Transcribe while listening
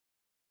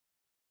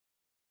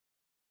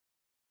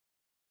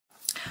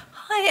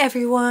Hi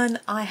everyone,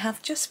 I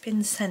have just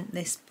been sent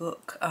this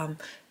book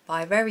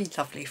by a very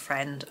lovely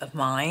friend of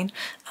mine.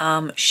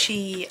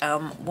 She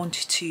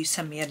wanted to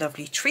send me a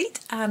lovely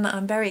treat and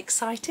I'm very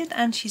excited,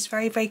 and she's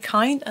very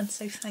kind, and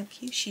so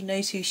thank you. She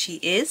knows who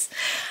she is.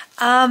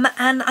 And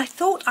I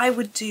thought I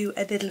would do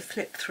a little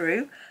flip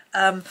through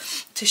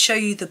to show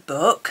you the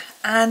book,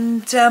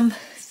 and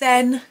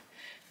then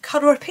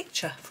colour a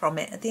picture from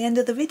it at the end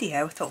of the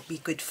video. I thought it'd be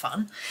good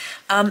fun.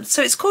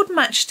 So it's called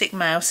Matchstick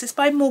Mouse. It's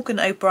by Morgan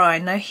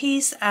O'Brien. Now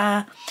he's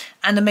an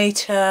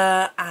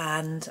animator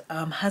and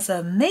has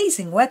an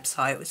amazing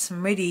website with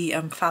some really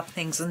fab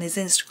things, and his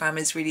Instagram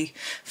is really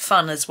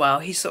fun as well.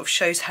 He sort of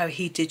shows how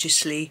he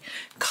digitally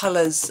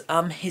colours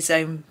his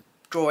own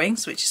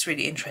drawings, which is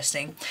really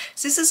interesting.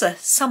 So this is a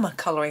summer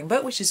colouring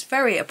book, which is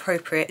very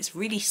appropriate. It's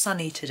really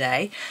sunny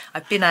today.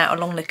 I've been out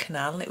along the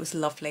canal and it was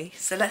lovely.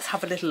 So let's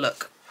have a little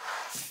look.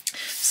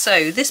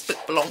 So this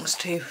book belongs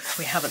to,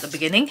 we have at the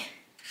beginning,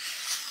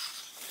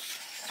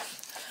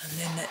 and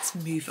then let's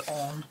move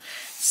on.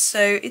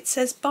 So it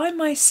says by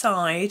my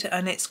side,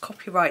 and it's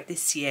copyright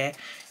this year.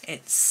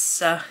 It's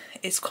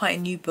quite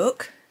a new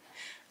book,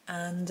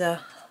 and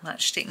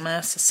Matchstick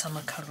Mouse, a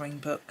summer colouring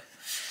book.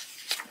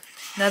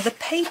 Now the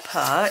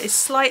paper is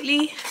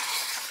slightly,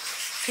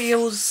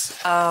 feels,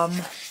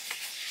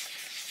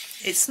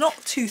 it's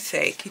not too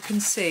thick. You can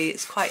see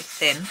it's quite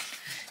thin.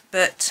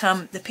 But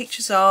the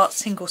pictures are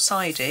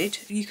single-sided.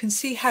 You can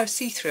see how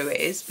see-through it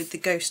is with the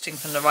ghosting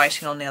from the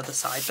writing on the other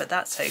side, but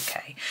that's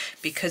okay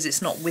because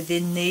it's not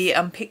within the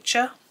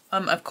picture.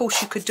 Of course,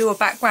 you could do a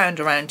background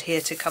around here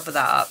to cover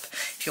that up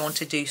if you want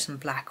to do some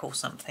black or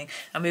something.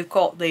 And we've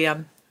got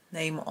the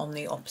name on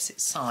the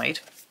opposite side.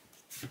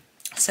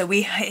 So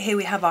here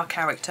we have our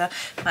character,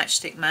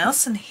 Matchstick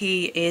Mouse, and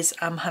he is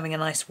having a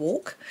nice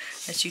walk,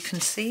 as you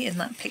can see in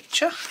that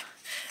picture.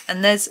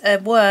 And there's a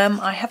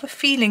worm. I have a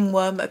feeling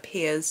worm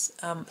appears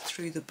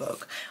through the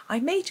book. I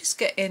may just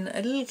get in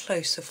a little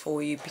closer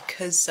for you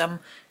because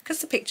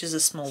the pictures are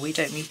small. We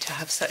don't need to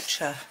have such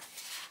a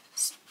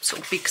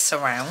sort of big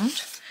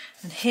surround.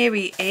 And here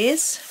he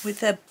is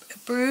with a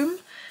broom,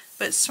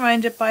 but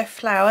surrounded by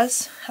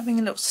flowers, having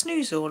a little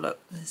snoozle. Look,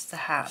 there's the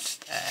hat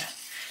there.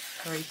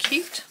 Very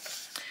cute.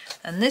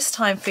 And this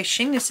time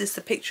fishing, this is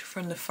the picture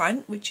from the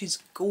front, which is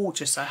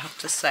gorgeous, I have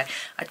to say.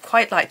 I'd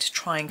quite like to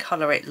try and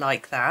colour it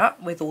like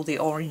that with all the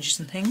oranges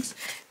and things.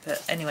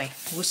 But anyway,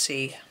 we'll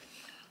see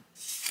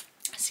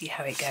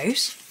how it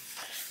goes.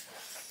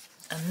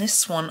 And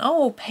this one,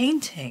 oh,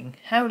 painting.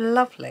 How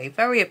lovely.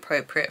 Very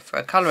appropriate for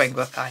a colouring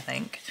book, I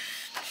think.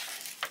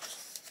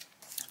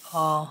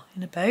 Oh,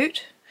 in a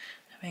boat,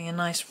 having a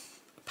nice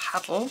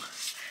paddle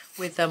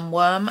with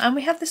worm. And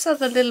we have this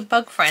other little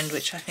bug friend,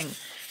 which I think...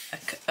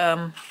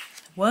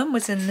 worm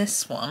was in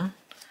this one,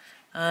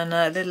 and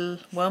a little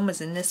worm was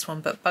in this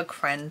one, but bug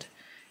friend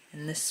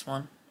in this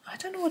one. I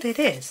don't know what it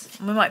is.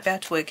 We might be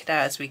able to work it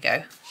out as we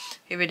go.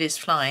 Here it is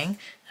flying,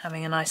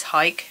 having a nice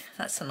hike.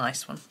 That's a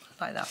nice one.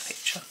 I like that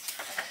picture.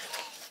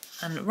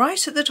 And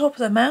right at the top of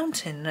the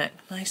mountain, look,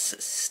 nice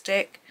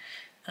stick,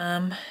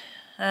 and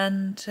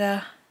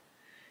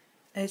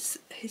there's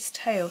his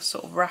tail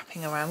sort of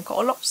wrapping around.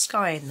 Got a lot of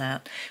sky in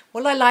that.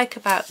 What I like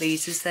about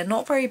these is they're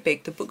not very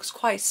big. The book's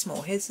quite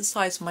small. Here's the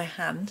size of my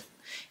hand.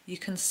 You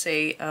can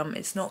see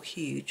it's not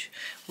huge,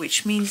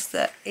 which means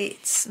that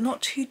it's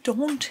not too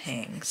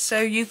daunting.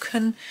 So you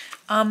can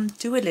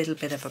do a little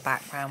bit of a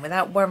background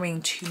without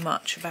worrying too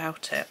much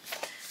about it.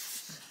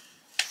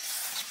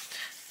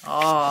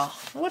 Oh,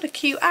 what a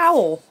cute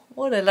owl.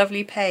 What a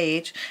lovely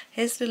page.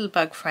 Here's little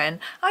bug friend.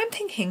 I'm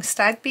thinking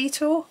stag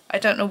beetle. I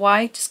don't know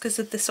why, just because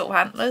of the sort of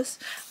antlers.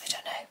 I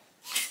don't know.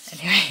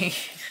 Anyway,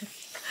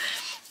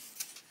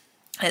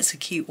 it's a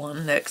cute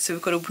one. Look, so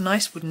we've got a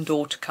nice wooden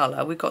door to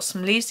colour. We've got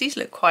some leaves. These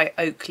look quite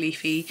oak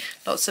leafy.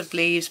 Lots of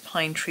leaves,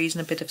 pine trees,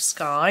 and a bit of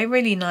sky.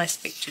 Really nice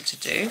picture to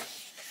do.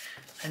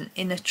 And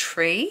in a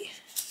tree.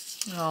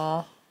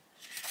 Oh,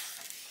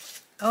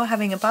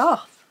 having a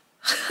bath.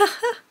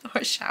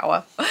 Or a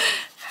shower.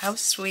 How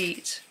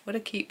sweet. What a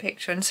cute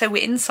picture. And so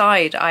we're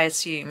inside, I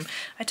assume.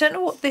 I don't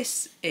know what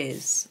this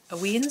is. Are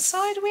we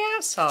inside? Are we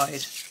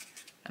outside?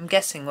 I'm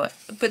guessing what.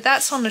 But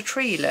that's on a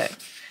tree, look.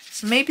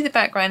 So maybe the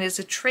background is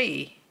a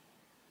tree.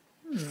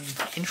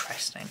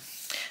 Interesting.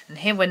 And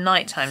here we're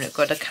nighttime. We've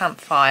got a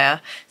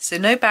campfire. So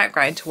no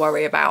background to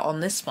worry about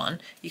on this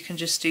one. You can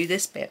just do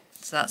this bit.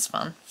 So that's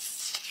fun.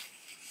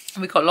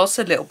 And we've got lots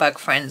of little bug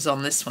friends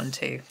on this one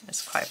too.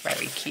 It's quite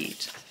very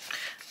cute.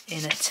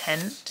 In a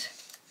tent.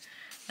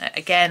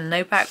 Again,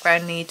 no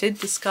background needed.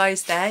 The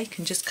sky's there. You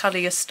can just colour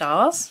your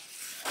stars.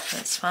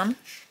 That's fun.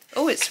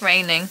 Oh, it's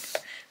raining.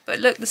 But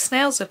look, the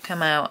snails have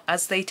come out,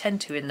 as they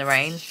tend to in the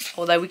rain.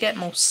 Although we get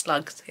more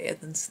slugs here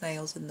than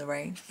snails in the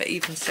rain. But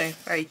even so,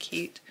 very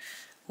cute.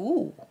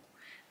 Ooh.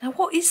 Now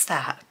what is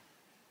that?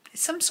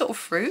 It's some sort of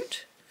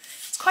fruit.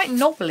 It's quite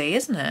knobbly,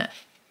 isn't it?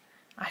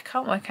 I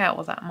can't work out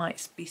what that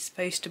might be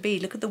supposed to be.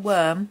 Look at the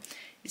worm.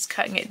 It's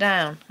cutting it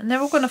down. And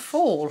they're all going to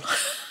fall.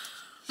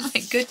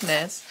 My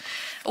goodness.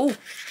 Oh,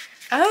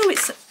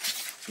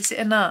 is it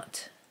a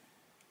nut?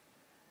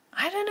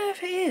 I don't know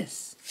if it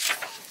is.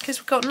 because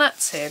we've got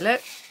nuts here,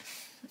 look.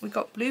 We've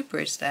got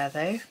blueberries there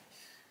though,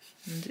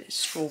 and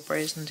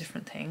strawberries and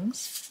different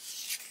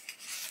things.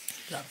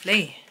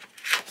 Lovely.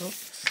 Oh,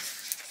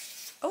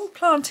 oh,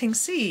 planting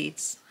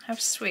seeds. How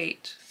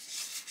sweet.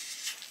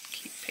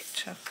 Cute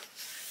picture.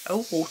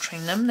 Oh,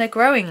 watering them. They're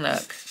growing,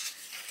 look.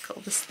 Got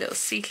all the little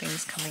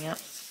seedlings coming up.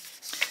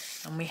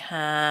 And we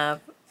have,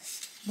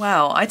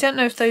 wow, I don't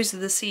know if those are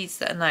the seeds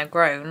that are now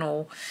grown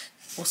or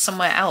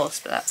somewhere else,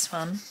 but that's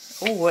fun.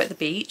 Oh, we're at the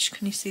beach.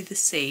 Can you see the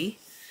sea?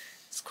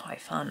 It's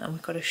quite fun. And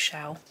we've got a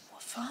shell.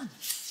 What fun.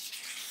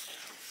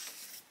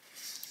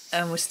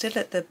 And we're still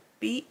at the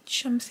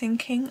beach, I'm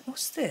thinking.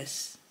 What's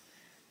this?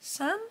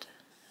 Sand?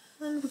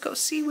 And we've got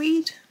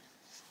seaweed.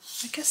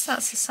 I guess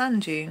that's a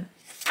sand dune.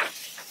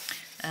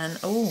 And,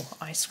 oh,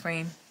 ice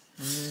cream.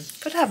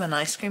 Could have an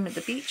ice cream at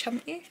the beach,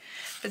 haven't you?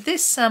 But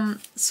this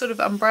sort of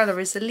umbrella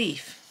is a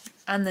leaf.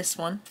 And this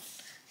one,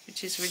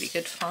 which is really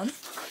good fun.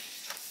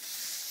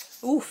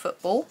 Oh,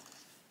 football.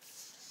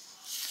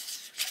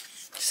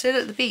 Still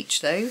at the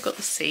beach though, we've got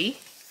the sea.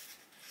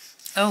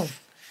 Oh,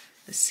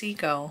 the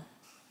seagull.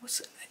 I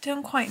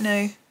don't quite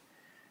know.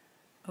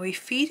 Are we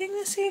feeding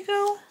the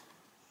seagull?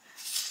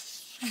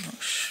 I'm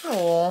not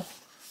sure.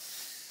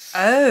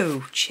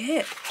 Oh,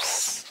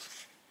 chips.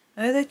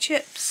 Oh, they're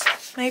chips,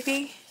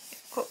 maybe.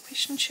 Got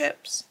fish and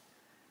chips.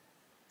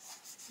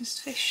 There's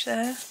fish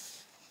there.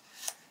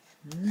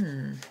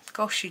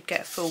 Gosh, you'd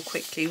get full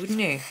quickly, wouldn't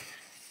you?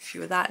 If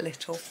you were that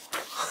little.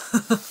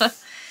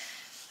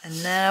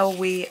 And now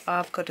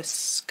I've got a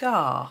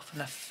scarf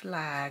and a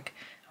flag.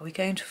 Are we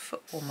going to a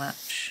football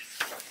match?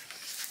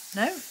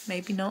 No,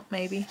 maybe not,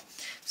 maybe.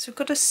 So we've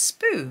got a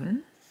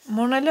spoon. I'm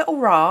on a little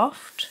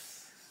raft.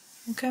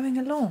 I'm going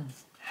along.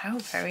 How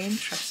very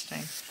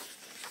interesting.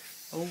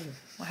 Oh,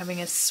 we're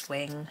having a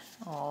swing.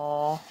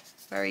 Oh,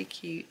 very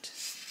cute.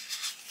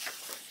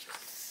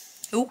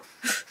 Oh,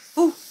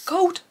 oh,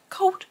 cold,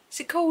 cold. Is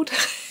it cold?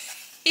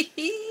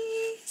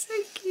 So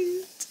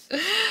cute.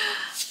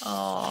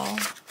 Oh.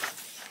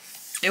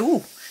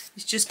 Oh,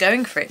 he's just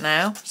going for it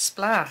now.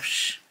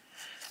 Splash.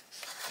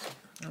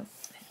 Oh,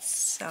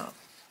 it's up.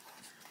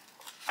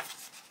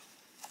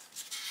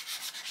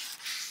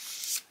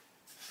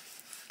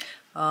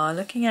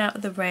 Looking out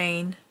at the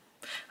rain.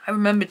 I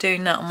remember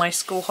doing that on my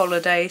school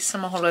holidays,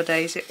 summer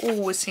holidays. It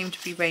always seemed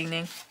to be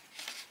raining.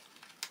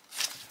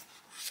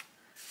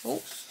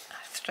 Oh,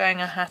 throwing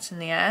a hat in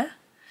the air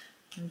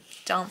and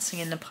dancing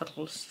in the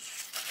puddles.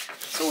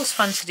 It's always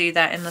fun to do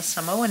that in the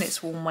summer when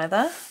it's warm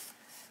weather.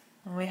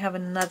 And we have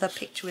another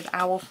picture with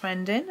our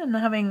friend in and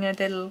having a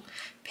little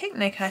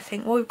picnic, I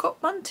think. Well, we've got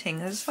bunting.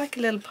 There's like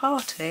a little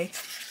party.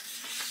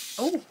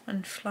 Oh,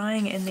 and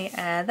flying in the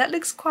air. That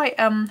looks quite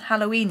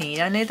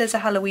Halloween-y. I know there's a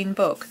Halloween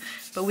book,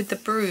 but with the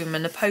broom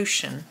and the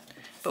potion.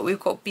 But we've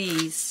got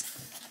bees.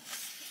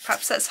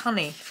 Perhaps that's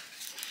honey.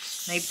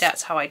 Maybe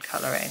that's how I'd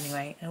colour it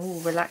anyway. Oh,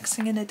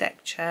 relaxing in a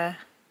deck chair.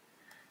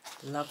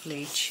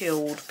 Lovely,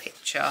 chilled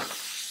picture.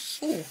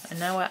 Oh, and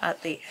now we're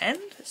at the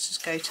end. Let's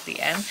just go to the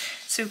end.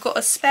 So we've got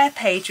a spare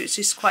page, which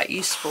is quite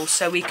useful,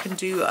 so we can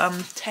do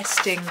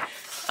testing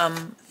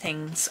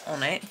things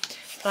on it.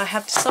 But I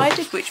have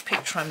decided which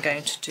picture I'm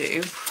going to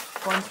do.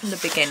 One from the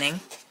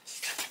beginning.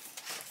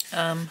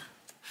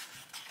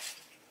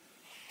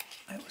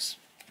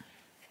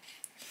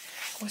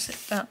 Was it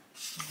that?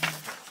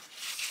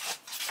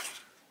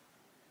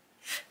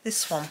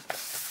 This one.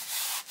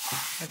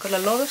 I've got a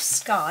lot of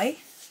sky.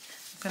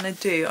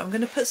 I'm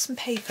going to put some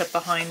paper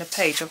behind the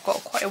page. I've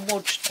got quite a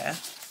wodge there,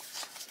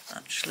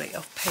 actually,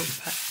 of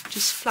paper.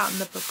 Just flatten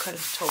the book a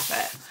little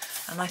bit.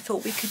 And I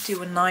thought we could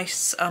do a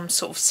nice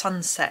sort of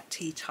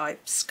sunset-y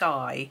type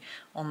sky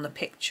on the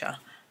picture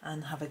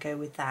and have a go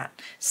with that.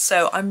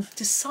 So I've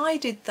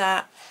decided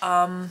that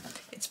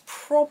it's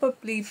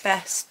probably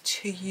best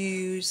to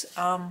use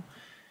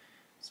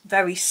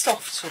very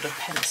soft sort of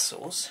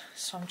pencils.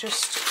 So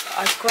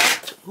I've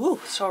grabbed, ooh,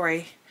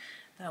 sorry,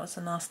 that was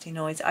a nasty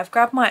noise. I've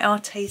grabbed my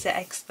Arteza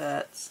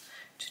Experts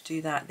to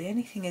do that. The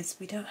only thing is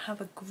we don't have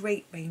a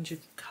great range of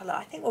colour.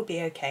 I think we'll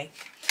be okay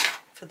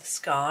for the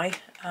sky.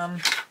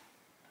 I'm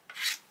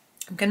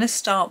going to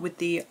start with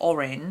the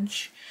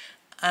orange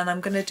and I'm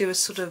going to do a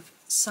sort of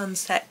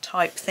sunset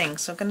type thing.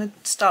 So I'm going to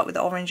start with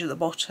the orange at the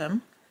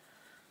bottom.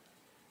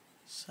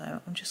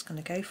 So I'm just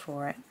going to go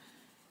for it.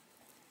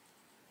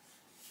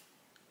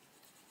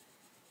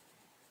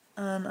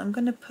 And I'm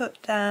going to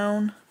put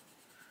down,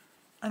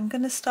 I'm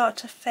going to start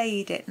to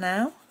fade it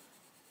now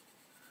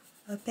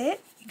a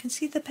bit. You can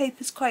see the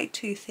paper's quite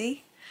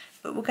toothy,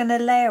 but we're going to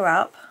layer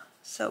up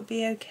so it'll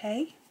be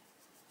okay.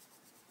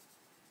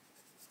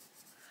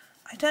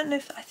 I don't know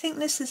if, I think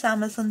this is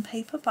Amazon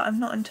paper, but I'm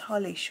not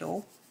entirely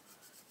sure.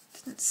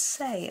 It didn't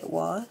say it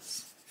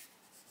was.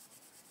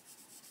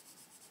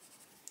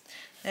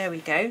 There we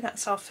go,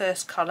 that's our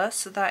first colour,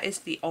 so that is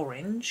the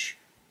orange.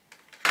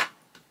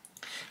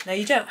 Now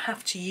you don't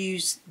have to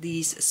use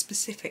these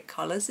specific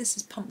colours, this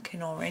is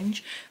pumpkin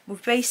orange. We're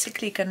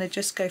basically going to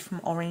just go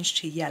from orange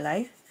to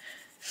yellow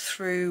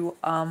through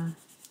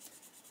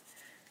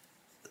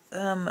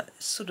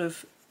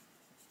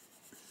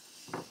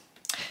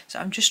So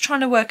I'm just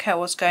trying to work out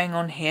what's going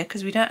on here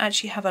because we don't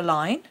actually have a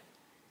line.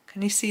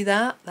 Can you see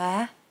that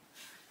there?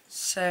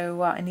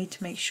 So I need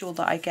to make sure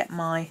that I get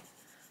my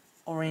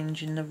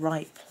orange in the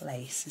right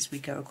place as we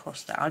go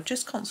across that. I'll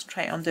just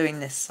concentrate on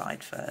doing this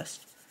side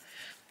first.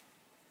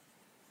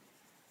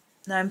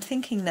 Now I'm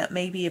thinking that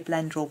maybe a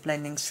blender or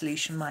blending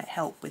solution might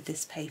help with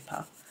this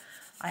paper.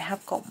 I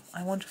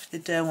wonder if the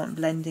Derwent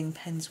blending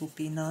pens would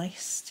be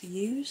nice to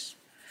use.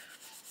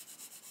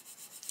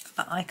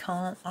 But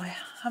I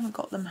haven't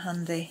got them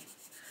handy.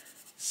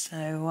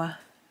 So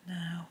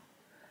now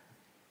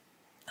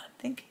I'm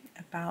thinking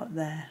about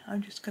there.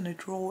 I'm just going to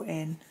draw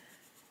in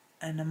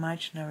an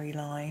imaginary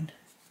line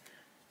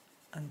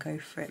and go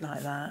for it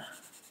like that.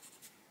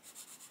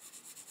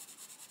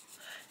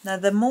 Now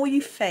the more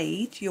you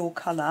fade your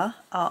colour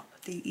up,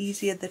 the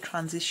easier the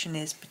transition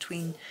is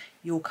between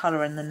your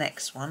colour and the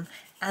next one,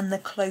 and the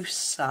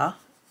closer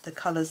the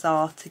colours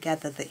are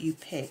together that you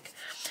pick.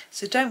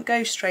 So don't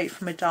go straight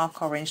from a dark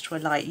orange to a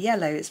light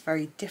yellow, it's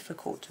very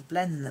difficult to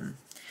blend them.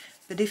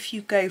 But if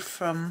you go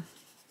from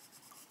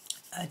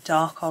a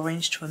dark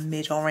orange to a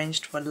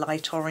mid-orange to a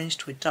light orange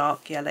to a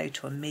dark yellow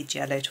to a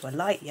mid-yellow to a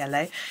light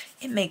yellow,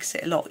 it makes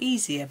it a lot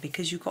easier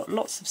because you've got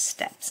lots of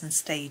steps and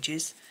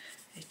stages.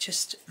 It's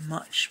just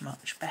much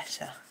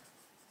better.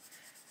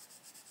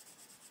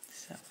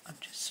 So I'm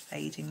just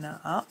fading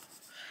that up,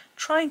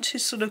 trying to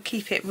sort of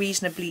keep it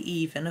reasonably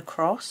even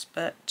across,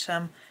 but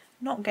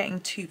not getting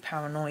too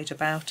paranoid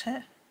about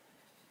it.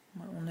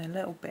 Might want a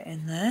little bit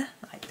in there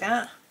like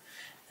that.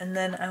 And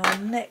then our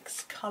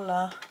next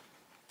colour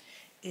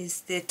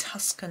is the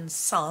Tuscan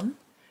Sun.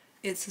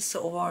 It's a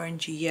sort of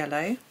orangey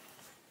yellow.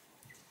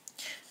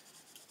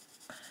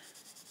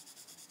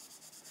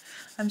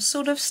 I'm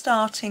sort of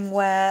starting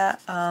where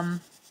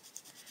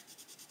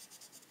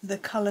the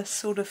colour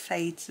sort of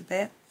fades a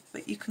bit,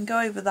 but you can go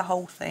over the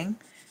whole thing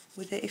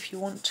with it if you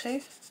want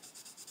to.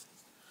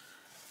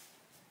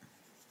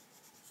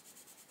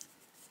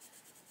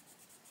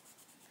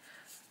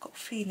 I've got a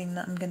feeling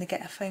that I'm going to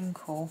get a phone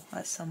call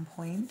at some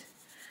point,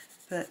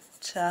 but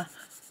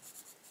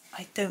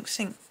I don't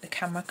think the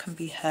camera can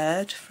be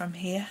heard from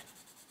here,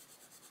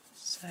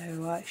 so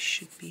it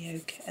should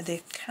be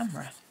okay.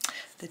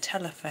 The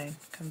telephone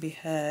can be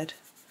heard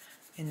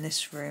in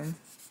this room,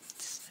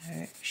 so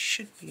it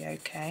should be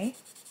okay.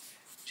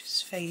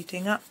 Just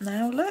fading up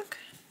now, look.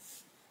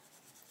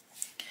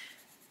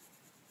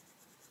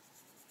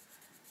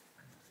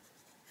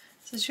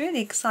 So I was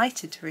really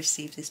excited to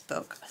receive this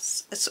book. I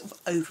was sort of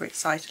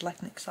overexcited, like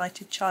an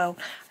excited child.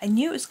 I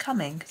knew it was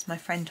coming because my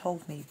friend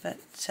told me, but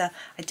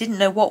I didn't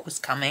know what was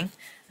coming,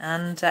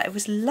 and it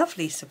was a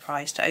lovely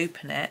surprise to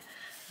open it.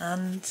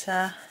 And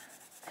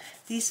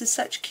these are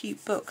such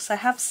cute books. I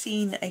have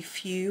seen a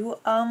few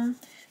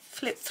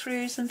flip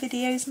throughs and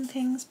videos and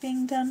things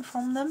being done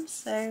from them,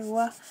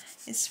 so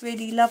it's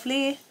really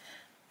lovely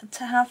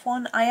to have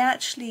one. I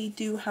actually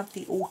do have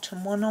the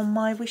autumn one on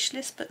my wish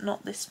list, but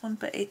not this one.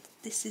 But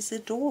this is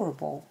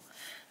adorable,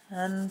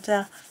 and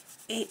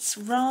it's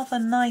rather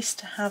nice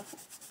to have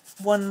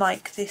one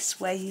like this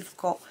where you've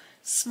got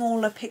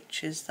smaller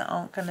pictures that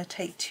aren't going to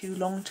take too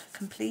long to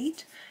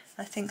complete.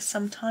 I think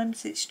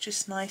sometimes it's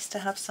just nice to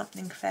have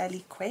something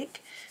fairly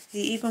quick.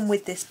 Even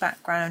with this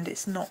background,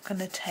 it's not going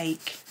to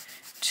take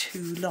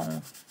too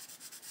long.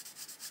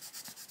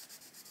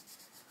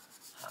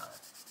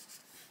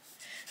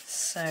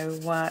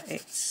 So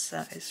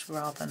it's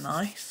rather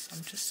nice.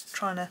 I'm just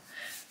trying to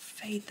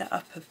fade that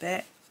up a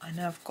bit. I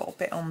know I've got a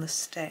bit on the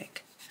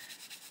stick.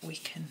 We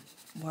can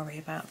worry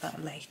about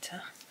that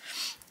later.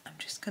 I'm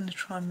just going to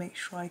try and make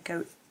sure I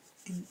go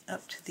in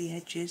up to the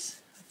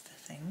edges of the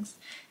things.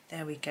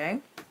 There we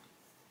go.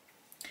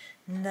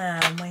 Now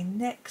my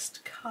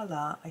next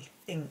colour, I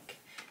think,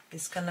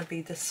 is going to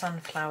be the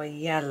sunflower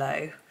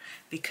yellow,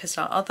 because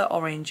our other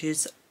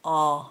oranges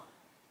are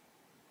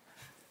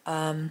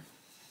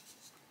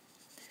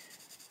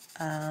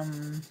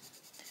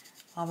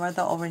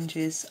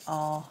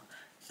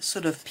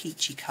sort of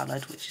peachy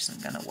coloured, which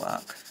isn't going to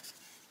work.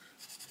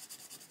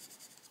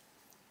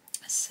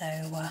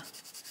 So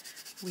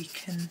we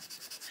can.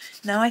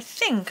 Now I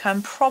think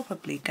I'm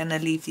probably going to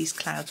leave these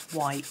clouds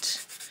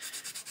white.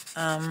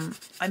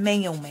 I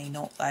may or may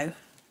not though,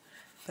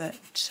 but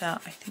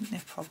I think they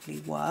probably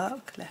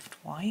work left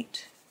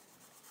white.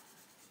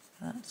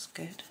 That's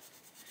good.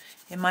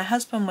 Yeah, my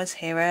husband was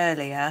here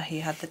earlier.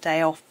 He had the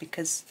day off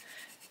because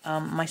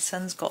my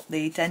son's got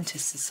the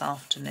dentist this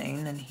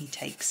afternoon and he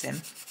takes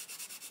him.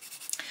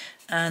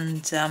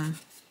 And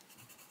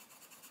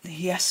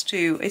he has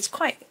to, it's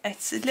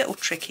a little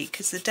tricky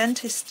because the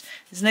dentist,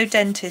 there's no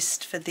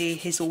dentist for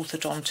his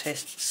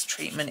orthodontist's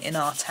treatment in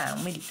our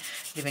town. We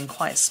live in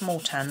quite a small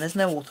town. There's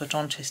no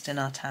orthodontist in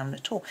our town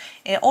at all.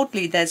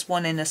 Oddly, there's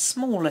one in a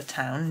smaller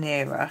town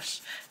near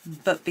us,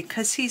 but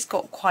because he's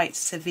got quite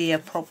severe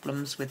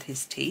problems with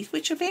his teeth,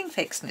 which are being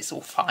fixed and it's all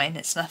fine,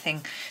 it's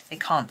nothing they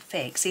can't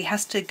fix, he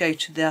has to go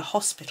to the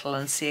hospital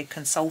and see a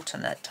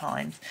consultant at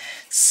times.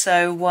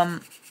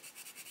 So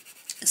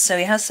So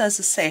he has, as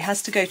I say,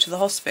 has to go to the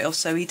hospital.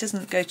 So he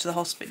doesn't go to the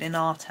hospital in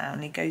our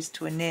town, he goes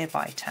to a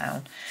nearby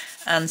town,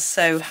 and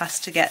so has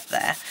to get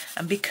there.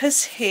 And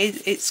because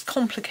it's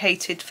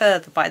complicated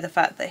further by the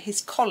fact that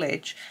his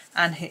college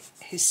and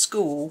his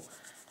school,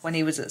 when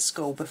he was at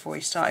school before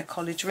he started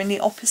college, are in the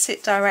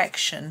opposite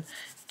direction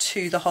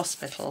to the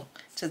hospital,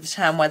 to the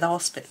town where the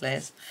hospital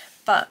is.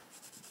 But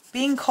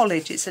being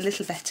college, it's a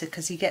little better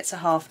because he gets a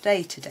half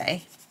day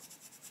today.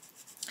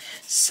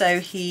 So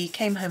he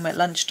came home at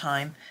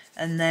lunchtime,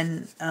 and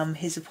then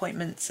his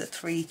appointment's at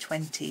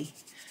 3:20,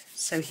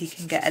 so he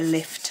can get a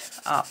lift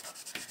up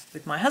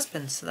with my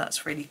husband, so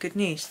that's really good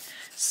news.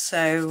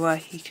 So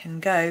he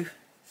can go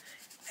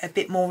a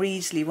bit more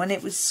easily. When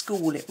it was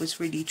school, it was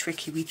really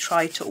tricky. We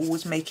tried to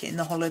always make it in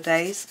the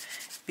holidays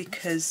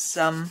because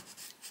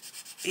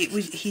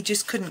he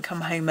just couldn't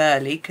come home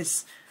early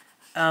because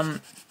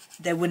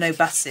there were no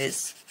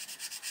buses,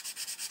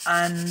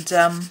 and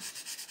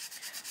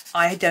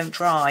I don't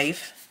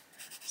drive,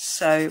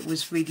 so it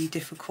was really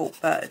difficult,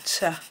 but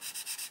so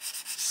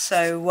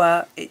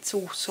it's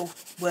all sort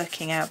of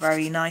working out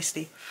very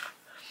nicely.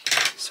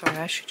 Sorry,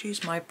 I should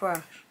use my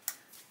brush.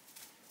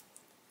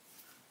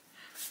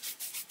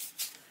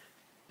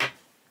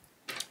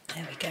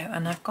 There we go,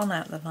 and I've gone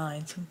out the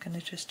lines. I'm going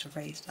to just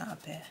erase that a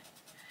bit.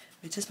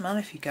 It doesn't matter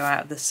if you go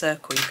out of the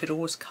circle, you could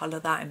always colour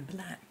that in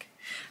black.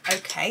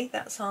 Okay,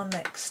 that's our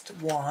next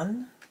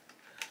one.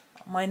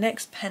 My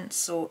next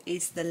pencil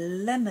is the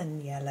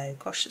lemon yellow.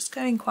 Gosh, it's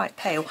going quite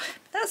pale,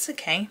 but that's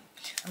okay.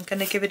 I'm going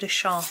to give it a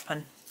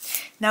sharpen.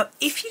 Now,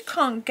 if you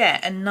can't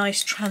get a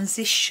nice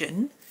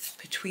transition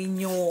between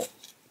your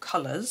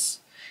colours,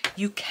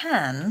 you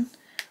can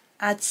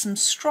add some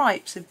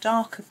stripes of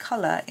darker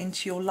colour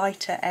into your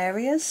lighter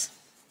areas,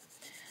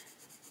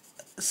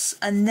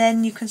 and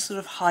then you can sort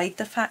of hide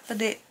the fact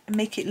that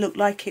make it look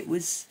like it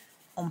was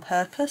on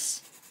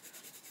purpose.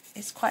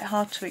 It's quite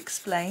hard to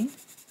explain.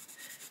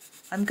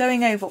 I'm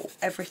going over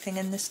everything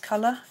in this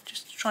colour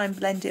just to try and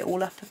blend it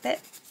all up a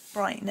bit,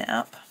 brighten it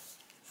up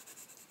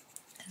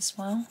as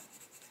well.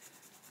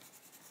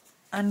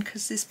 And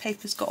because this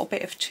paper's got a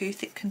bit of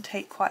tooth, it can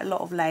take quite a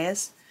lot of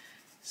layers,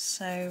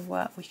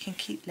 so we can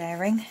keep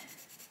layering.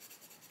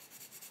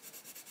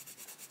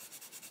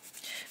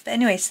 But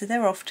anyway, so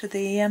they're off to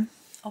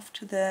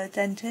the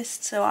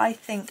dentist. So I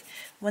think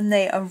when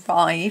they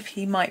arrive,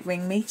 he might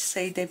ring me to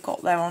say they've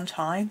got there on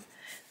time,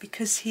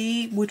 because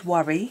he would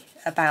worry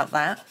about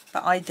that,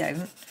 but I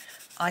don't.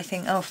 I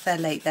think, oh, if they're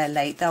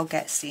late, they'll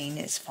get seen,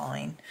 it's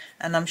fine.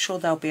 And I'm sure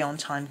they'll be on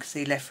time because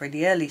they left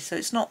really early. So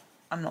it's not,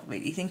 I'm not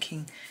really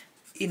thinking,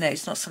 you know,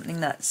 it's not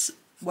something that's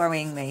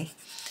worrying me.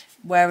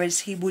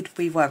 Whereas he would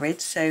be worried,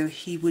 so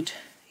he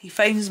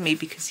phones me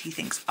because he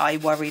thinks I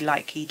worry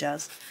like he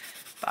does.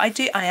 But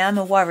I am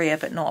a worrier,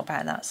 but not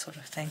about that sort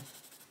of thing.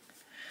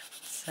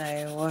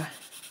 So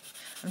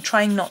I'm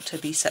trying not to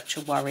be such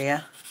a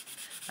worrier.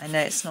 I know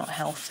it's not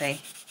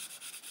healthy.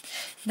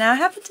 Now I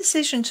have a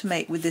decision to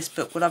make with this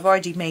book. Well, I've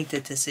already made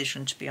the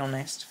decision, to be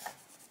honest.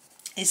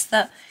 Is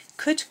that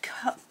could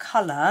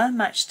colour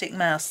Matchstick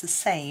Mouse the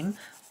same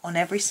on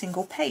every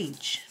single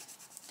page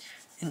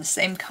in the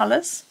same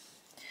colours,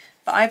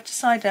 but I've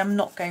decided I'm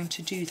not going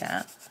to do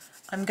that.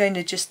 I'm going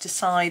to just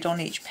decide on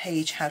each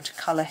page how to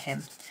colour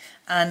him,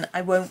 and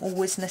I won't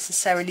always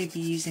necessarily be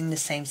using the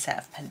same set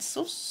of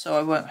pencils, so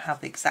I won't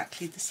have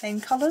exactly the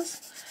same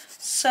colours.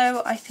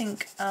 So I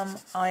think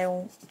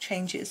I'll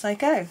change it as I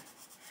go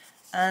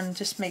and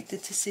just make the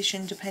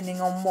decision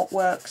depending on what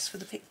works for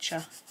the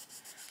picture.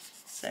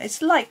 So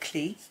it's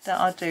likely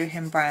that I'll do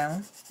him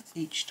brown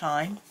each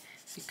time,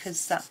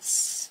 because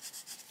that's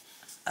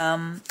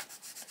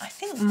I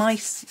think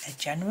mice are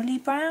generally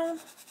brown.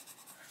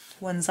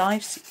 The ones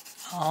I've seen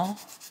are.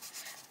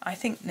 I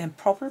think they're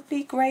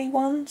probably grey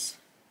ones,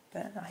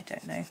 but I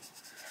don't know.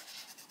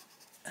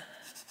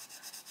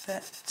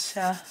 But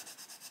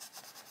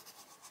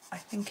I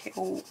think it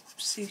will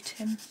suit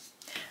him.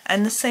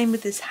 And the same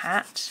with his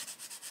hat.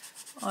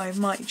 I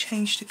might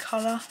change the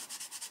colour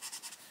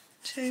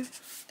too.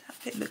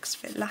 That bit looks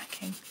a bit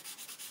lacking.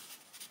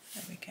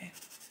 There we go.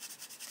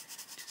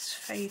 Just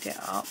fade it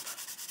up.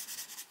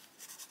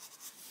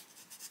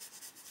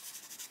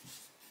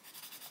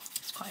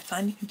 It's quite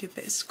fun. You can do a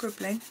bit of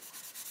scribbling.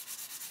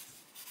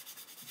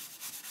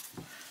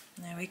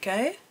 There we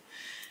go.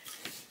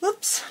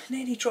 Whoops,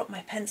 nearly dropped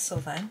my pencil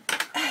then.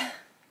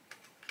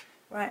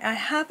 Right, I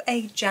have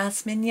a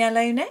Jasmine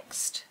yellow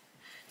next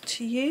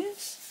to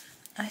use.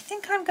 I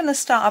think I'm going to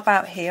start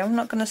about here. I'm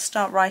not going to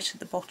start right at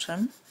the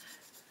bottom,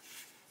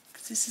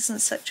 because this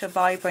isn't such a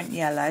vibrant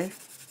yellow,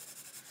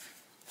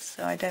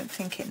 so I don't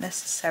think it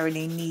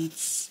necessarily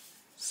needs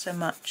so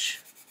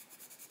much.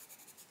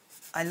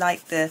 I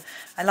like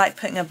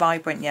putting a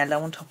vibrant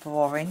yellow on top of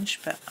orange,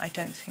 but I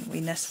don't think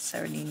we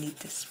necessarily need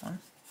this one.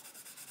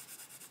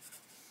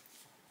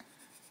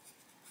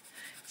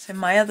 So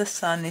my other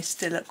son is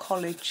still at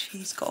college.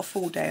 He's got a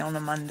full day on a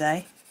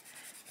Monday.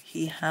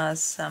 He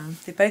has,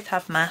 they both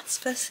have maths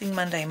first thing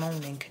Monday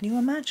morning. Can you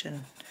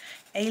imagine?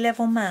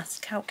 A-level maths,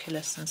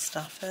 calculus and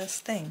stuff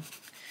first thing.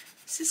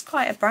 This is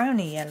quite a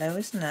browny yellow,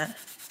 isn't it?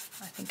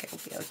 I think it will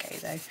be okay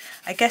though.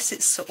 I guess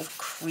it's sort of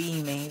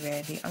creamy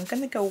really. I'm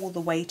going to go all the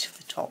way to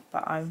the top,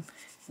 but I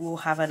will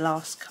have a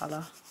last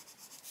colour.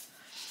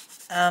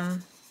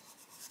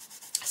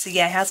 So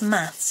yeah, he has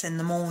maths in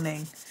the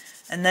morning,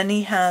 and then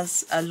he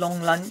has a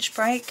long lunch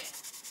break.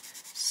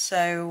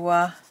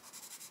 So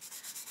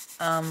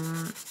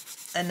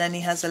and then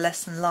he has a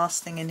lesson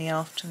last thing in the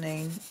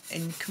afternoon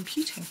in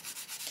computing.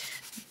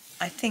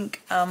 I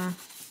think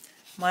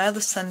my other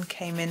son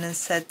came in and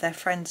said their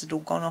friends had all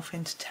gone off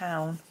into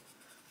town.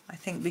 I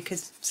think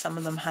because some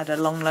of them had a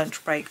long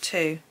lunch break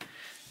too,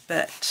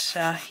 but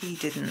he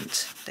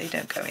didn't. They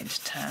don't go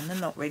into town, they're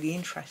not really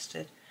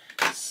interested.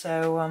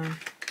 So I'm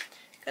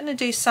going to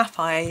do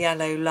Sapphire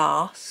Yellow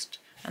last,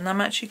 and I'm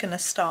actually going to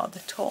start at the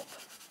top.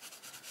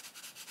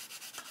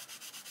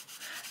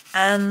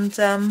 And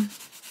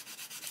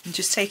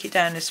just take it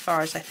down as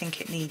far as I think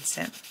it needs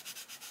it.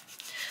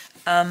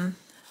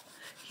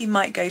 He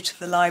might go to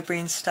the library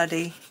and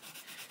study.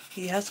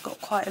 He has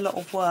got quite a lot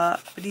of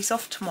work, but he's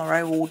off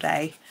tomorrow all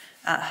day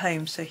at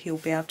home, so he'll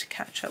be able to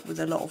catch up with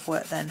a lot of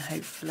work then,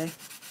 hopefully.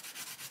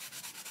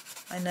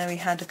 I know he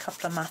had a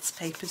couple of maths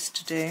papers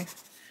to do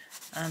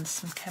and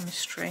some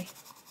chemistry.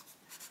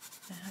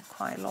 I had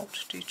quite a lot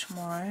to do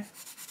tomorrow.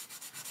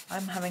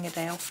 I'm having a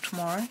day off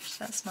tomorrow,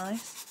 so that's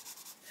nice.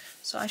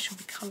 So I should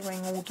be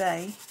colouring all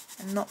day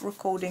and not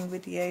recording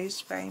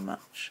videos very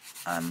much.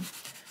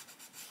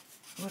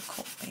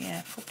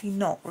 Yeah, probably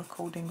not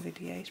recording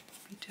videos,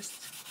 probably just...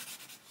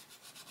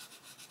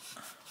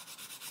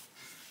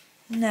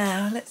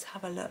 Now let's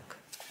have a look.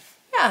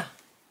 Yeah,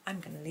 I'm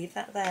going to leave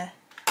that there.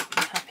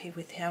 I'm happy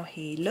with how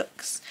he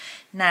looks.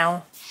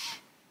 Now,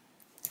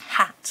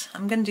 hat.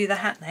 I'm going to do the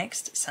hat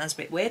next. It sounds a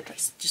bit weird, but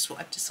it's just what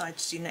I've decided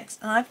to do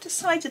next. And I've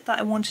decided that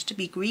I want it to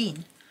be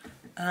green.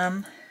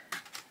 And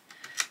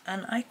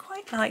I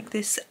quite like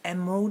this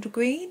emerald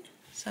green,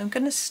 so I'm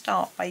going to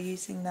start by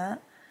using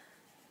that.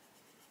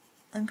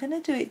 I'm going to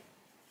do it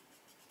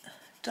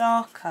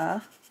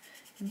darker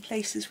in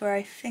places where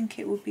I think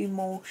it would be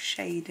more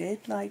shaded,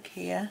 like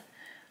here.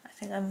 I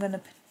think I'm going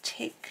to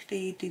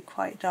particularly do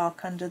quite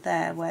dark under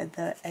there where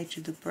the edge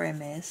of the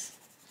brim is,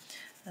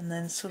 and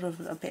then sort of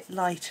a bit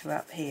lighter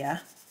up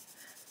here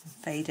and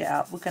fade it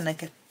up. We're going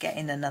to get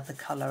in another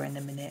colour in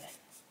a minute.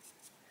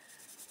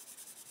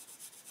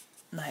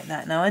 Like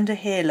that. Now under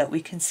here, look,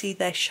 we can see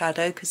their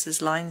shadow because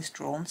there's lines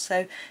drawn,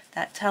 so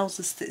that tells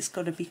us that it's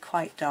got to be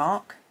quite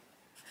dark.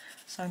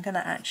 So I'm going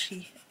to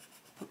actually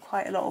put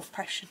quite a lot of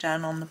pressure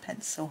down on the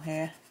pencil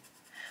here.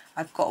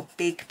 I've got a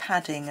big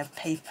padding of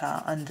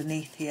paper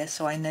underneath here,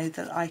 so I know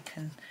that I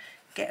can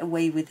get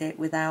away with it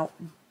without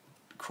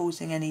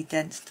causing any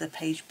dents to the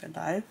page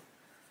below.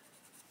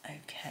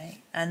 Okay,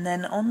 and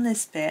then on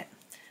this bit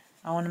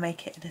I want to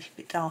make it a little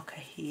bit darker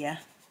here,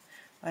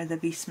 where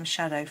there'll be some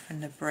shadow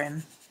from the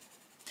brim.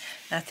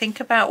 Now think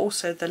about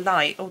also the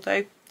light,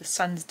 although the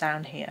sun's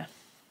down here,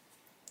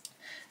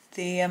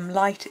 the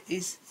light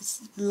is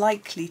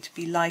likely to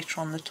be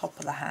lighter on the top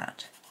of the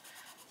hat.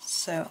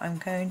 So I'm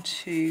going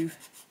to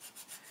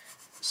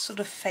sort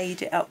of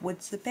fade it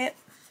upwards a bit,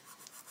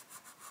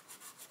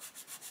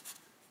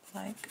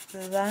 like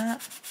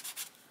that.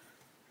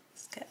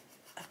 Let's get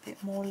a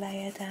bit more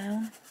layer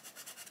down.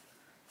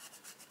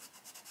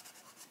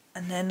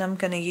 And then I'm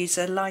going to use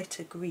a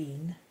lighter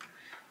green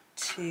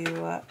to,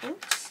 I'm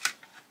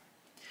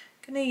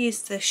going to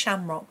use the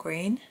Shamrock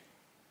green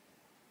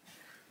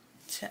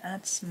to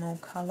add some more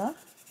colour.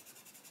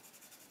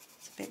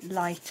 It's a bit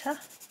lighter.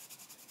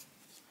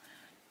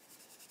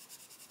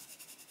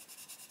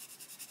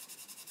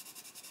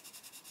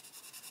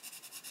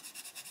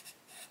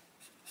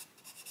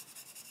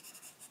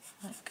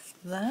 Like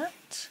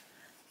that.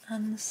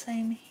 And the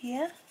same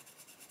here.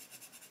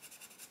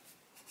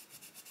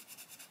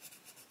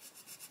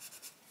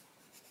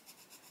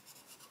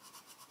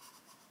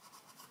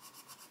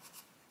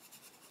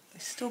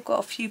 Still got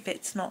a few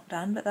bits not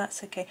done, but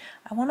that's okay.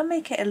 I want to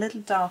make it a little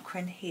darker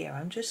in here.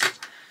 I'm just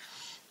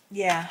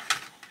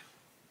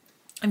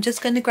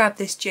going to grab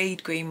this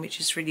Jade green, which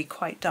is really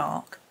quite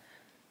dark,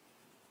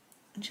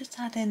 and just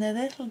add in a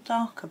little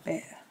darker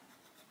bit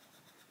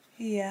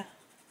here.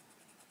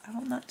 I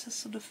want that to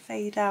sort of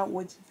fade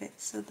outwards a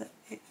bit so that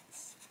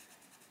it's,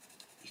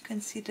 you can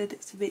see that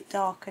it's a bit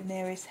darker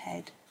near his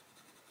head.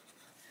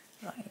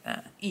 Like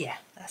that. Yeah,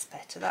 that's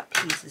better. That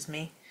pleases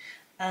me.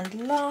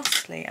 And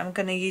lastly, I'm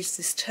going to use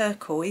this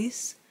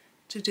turquoise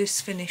to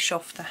just finish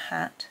off the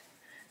hat,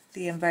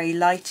 the very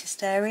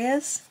lightest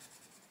areas.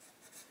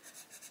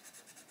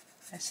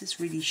 This is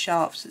really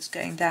sharp, so it's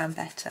going down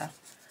better.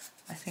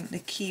 I think the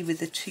key with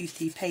the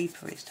toothy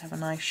paper is to have a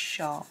nice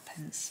sharp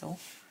pencil.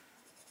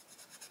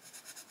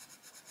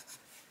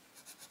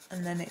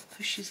 And then it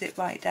pushes it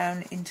right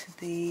down into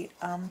the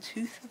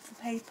tooth of the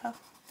paper.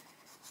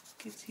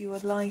 Gives you a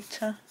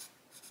lighter.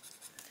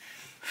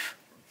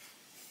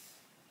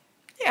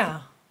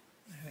 Yeah,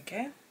 there we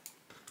go.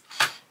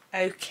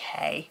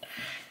 Okay,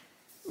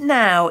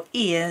 now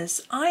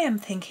ears. I am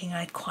thinking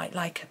I'd quite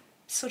like a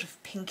sort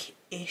of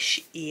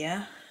pinkish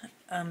ear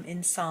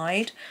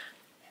inside.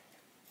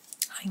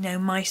 I know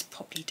mice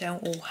probably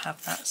don't all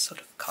have that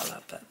sort of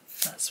colour, but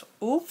that's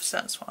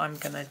what I'm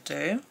going to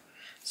do.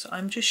 So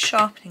I'm just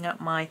sharpening up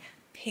my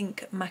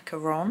pink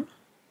Macaron.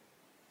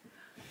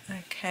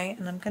 Okay,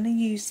 and I'm going to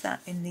use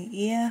that in the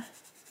ear.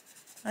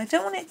 I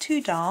don't want it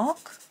too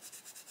dark,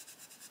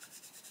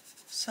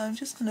 so I'm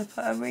just going to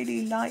put a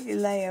really light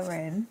layer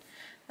in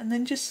and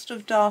then just sort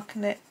of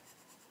darken it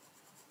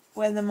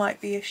where there might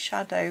be a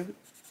shadow,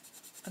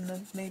 and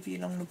then maybe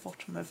along the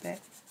bottom a bit,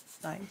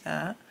 like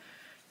that.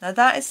 Now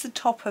that is the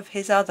top of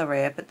his other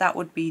ear, but that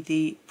would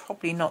be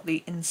probably not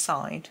the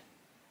inside.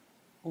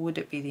 Or would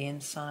it be the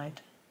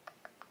inside?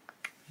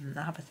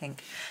 I'll have a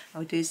think. I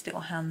would do his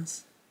little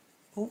hands.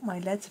 Oh, my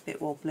lead's a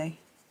bit wobbly.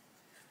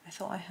 I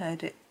thought I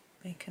heard it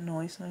make a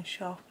noise when I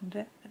sharpened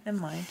it, but never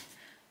mind.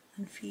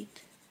 And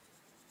feet.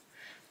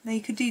 Now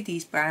you could do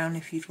these brown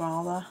if you'd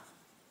rather.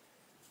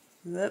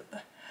 Whoop.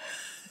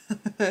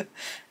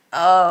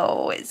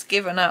 Oh, it's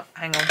given up.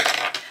 Hang on.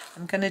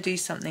 I'm going to do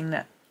something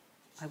that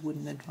I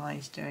wouldn't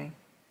advise doing.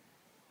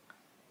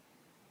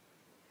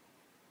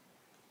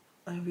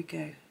 There we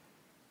go.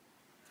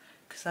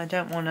 Because I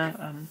don't want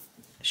to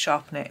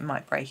sharpen it, it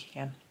might break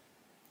again.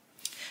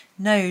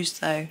 Nose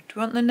though. Do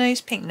we want the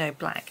nose pink? No,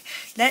 black.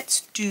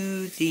 Let's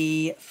do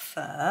the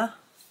fur.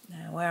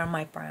 Now, where are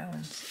my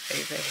browns?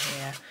 Over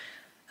here.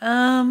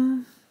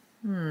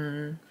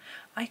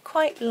 I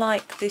quite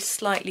like this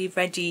slightly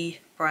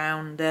reddy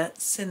brown, the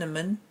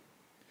cinnamon.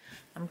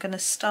 I'm going to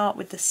start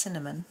with the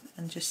cinnamon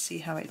and just see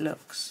how it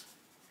looks.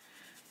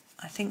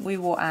 I think we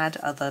will add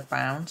other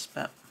browns,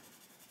 but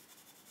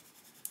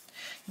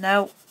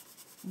now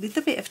with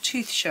the bit of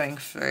tooth showing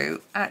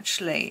through,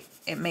 actually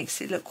it makes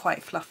it look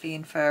quite fluffy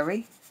and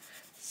furry,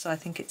 so I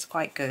think it's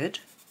quite good.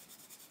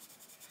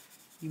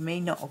 You may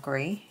not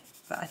agree,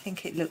 but I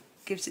think it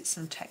gives it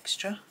some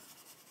texture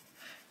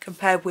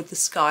compared with the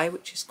sky,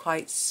 which is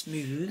quite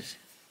smooth.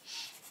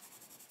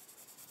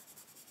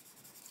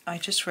 I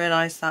just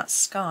realised that's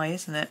sky,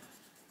 isn't it?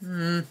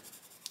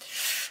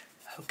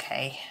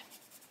 Okay,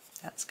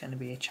 that's going to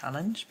be a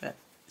challenge, but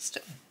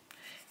still,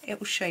 it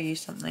will show you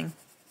something.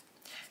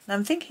 Now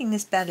I'm thinking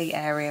this belly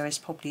area is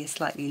probably a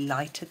slightly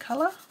lighter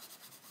colour.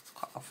 It's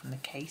quite often the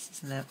case,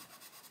 isn't it?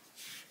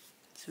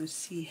 So we'll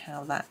see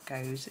how that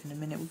goes in a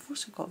minute. We've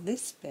also got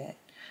this bit.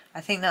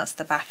 I think that's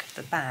the back of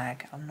the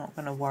bag. I'm not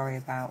going to worry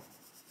about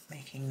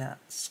making that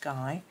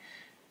sky.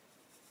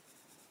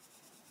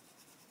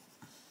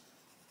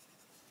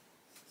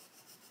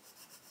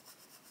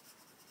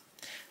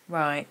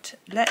 Right,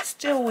 let's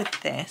deal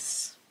with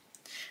this.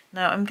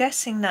 Now I'm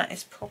guessing that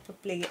is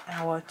probably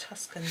our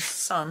Tuscan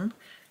sun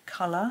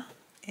colour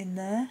in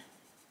there.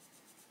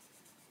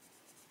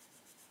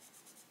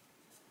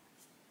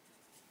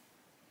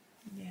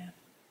 Yeah.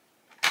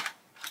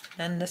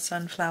 And the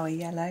sunflower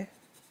yellow.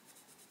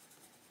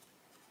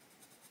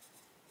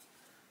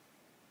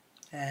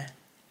 There,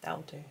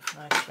 that'll do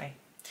nicely.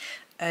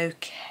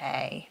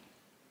 Okay.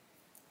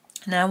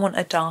 Now I want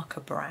a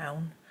darker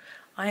brown.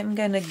 I'm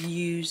going to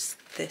use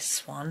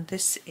this one.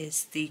 This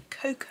is the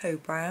cocoa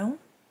brown.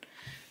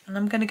 And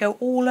I'm going to go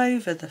all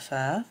over the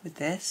fur with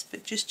this,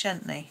 but just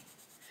gently.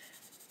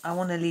 I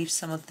want to leave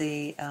some of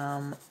the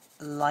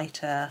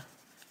lighter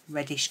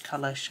reddish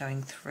colour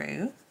showing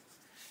through,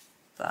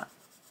 but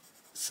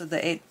so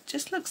that it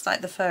just looks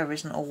like the fur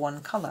isn't all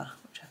one colour,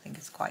 which I think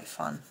is quite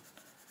fun.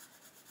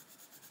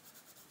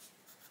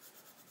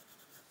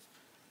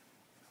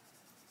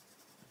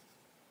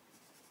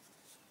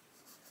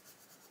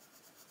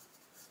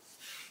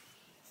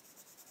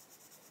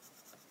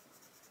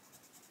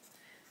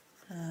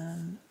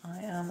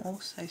 I am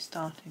also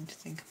starting to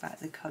think about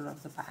the colour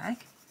of the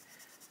bag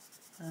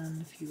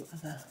and a few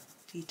other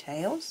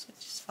details,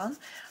 which is fun.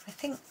 I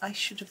think I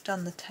should have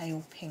done the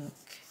tail pink,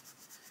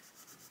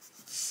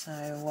 so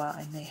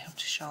I may have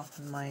to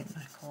sharpen my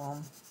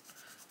Macaron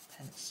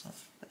pencil,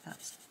 but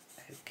that's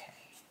okay.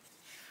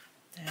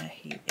 There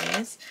he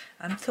is.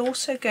 I'm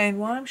also going,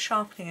 while I'm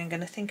sharpening, I'm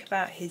going to think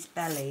about his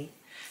belly.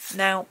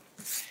 Now,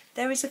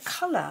 there is a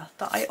colour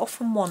that I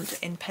often want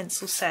in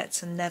pencil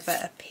sets and never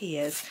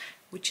appears,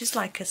 which is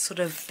like a sort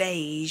of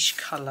beige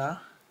colour,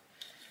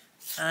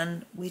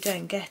 and we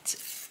don't get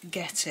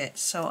it,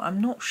 so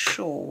I'm not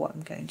sure what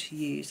I'm going to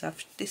use.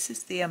 This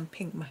is the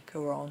pink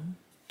Macaron.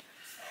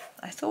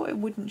 I thought it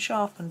wouldn't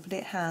sharpen, but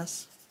it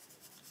has.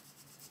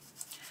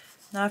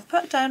 Now I've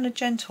put down a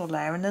gentle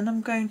layer, and then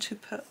I'm going to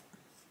put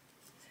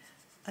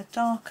a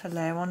darker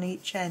layer on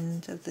each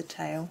end of the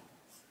tail,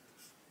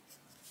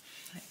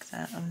 like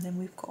that, and then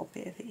we've got a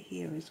bit of it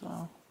here as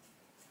well.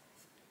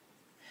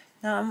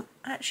 Now I'm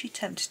actually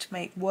tempted to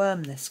make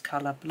worm this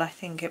colour, but I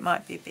think it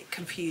might be a bit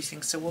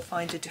confusing, so we'll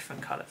find a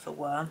different colour for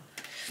worm.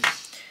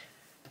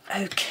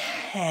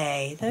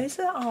 Okay, those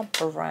are our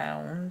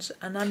browns,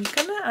 and I'm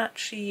going to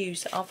actually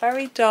use our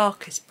very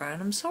darkest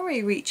brown. I'm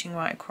sorry reaching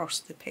right across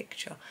the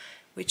picture,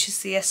 which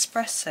is the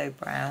espresso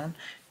brown,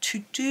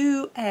 to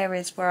do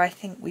areas where I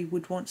think we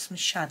would want some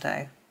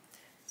shadow.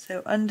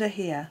 So under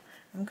here,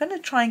 I'm going to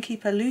try and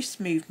keep a loose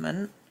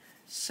movement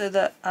so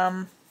that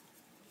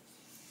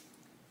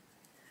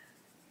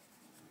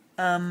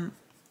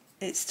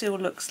it still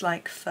looks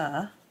like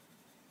fur.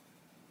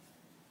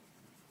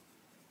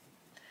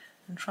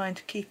 I'm trying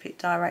to keep it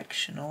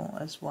directional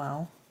as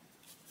well.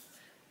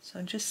 So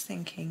I'm just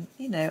thinking,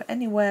 you know,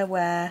 anywhere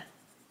where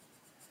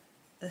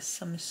there's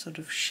some sort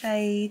of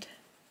shade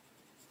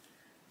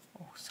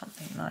or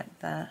something like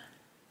that,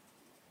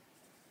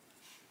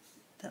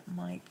 that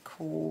might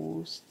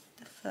cause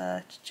the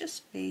fur to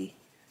just be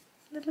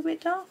a little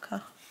bit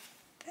darker.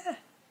 There.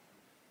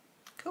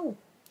 Cool.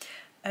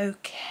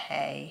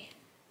 Okay.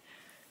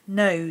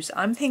 Nose.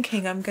 I'm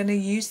thinking I'm going to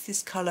use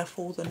this colour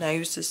for the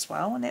nose as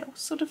well, and it will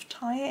sort of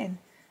tie in.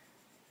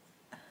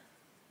 I'm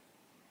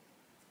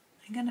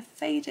going to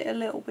fade it a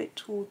little bit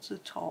towards the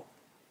top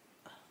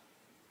of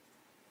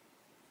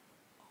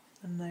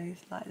the nose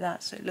like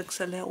that, so it looks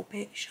a little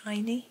bit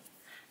shiny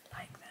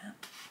like that.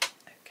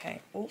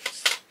 Okay,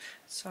 oops,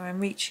 sorry, I'm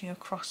reaching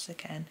across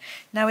again.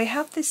 Now we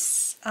have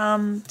this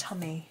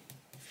tummy.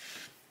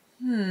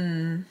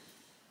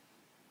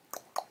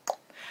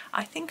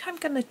 I think I'm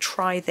going to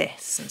try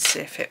this and see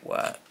if it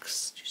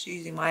works. Just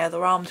using my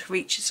other arm to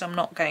reach it so I'm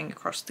not going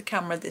across the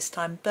camera this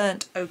time.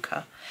 Burnt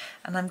ochre.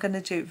 And I'm going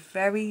to do it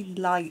very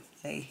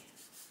lightly,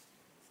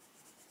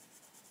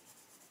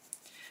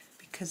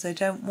 because I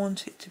don't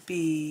want it to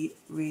be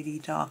really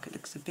dark. It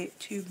looks a bit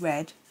too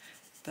red,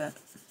 but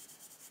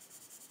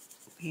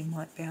we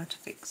might be able to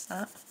fix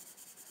that.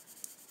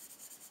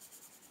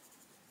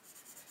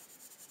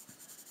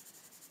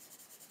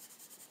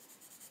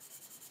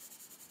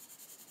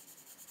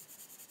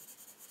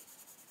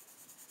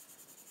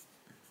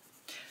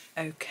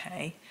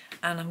 Okay,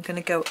 and I'm going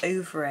to go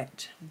over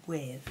it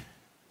with,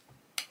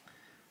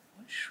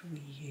 what should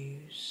we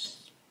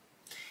use?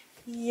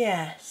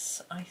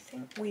 Yes, I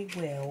think we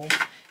will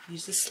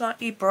use a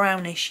slightly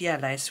brownish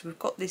yellow. So we've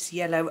got this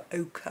yellow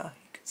ochre.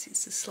 You can see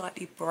it's a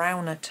slightly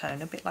browner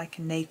tone, a bit like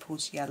a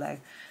Naples yellow.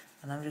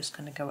 And I'm just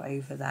going to go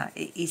over that.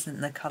 It isn't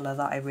the colour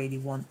that I really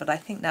want, but I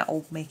think that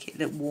will make it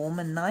look warm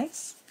and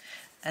nice.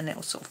 And it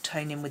will sort of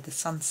tone in with the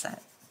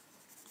sunset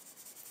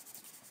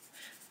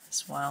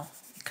as well.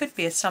 It could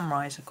be a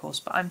sunrise, of course,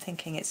 but I'm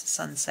thinking it's a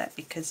sunset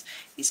because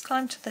he's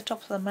climbed to the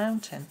top of the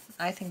mountain.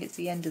 I think it's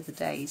the end of the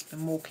day. He's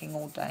been walking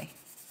all day.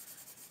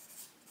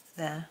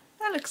 There.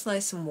 That looks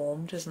nice and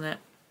warm, doesn't it?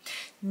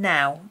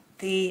 Now,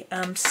 the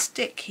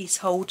stick he's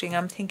holding,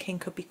 I'm thinking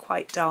could be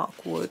quite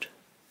dark wood.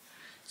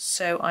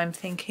 So I'm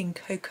thinking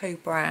cocoa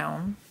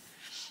brown.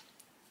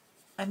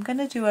 I'm going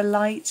to do a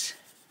light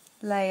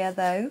layer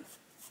though,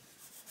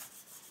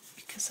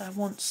 because I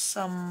want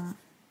some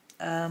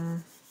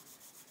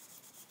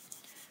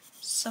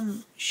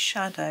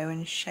shadow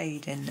and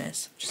shade in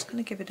this. I'm just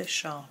going to give it a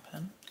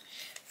sharpen.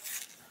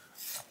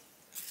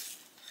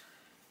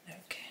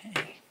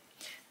 Okay,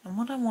 and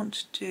what I want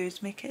to do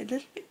is make it a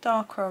little bit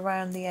darker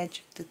around the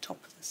edge of the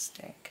top of the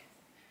stick,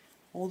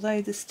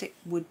 although the stick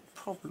would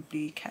probably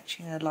be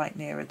catching a light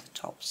nearer the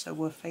top, so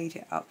we'll fade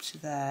it up to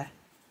there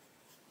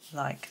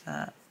like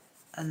that,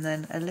 and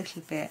then a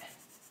little bit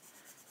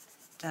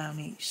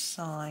down each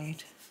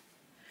side.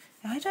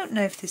 I don't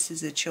know if this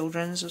is a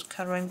children's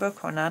colouring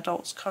book or an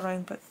adult's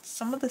colouring book.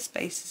 Some of the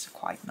spaces are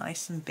quite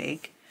nice and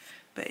big,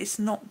 but it's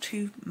not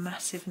too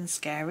massive and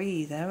scary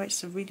either.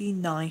 It's a really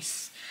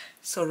nice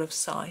sort of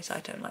size. I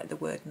don't like the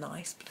word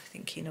nice, but I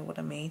think you know what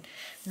I mean.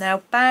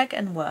 Now, bag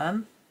and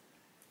worm,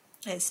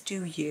 let's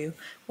do you.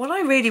 What I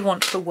really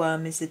want for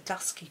worm is a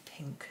dusky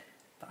pink,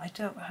 but I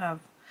don't have,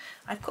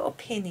 I've got a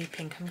peony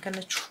pink. I'm going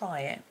to try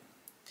it.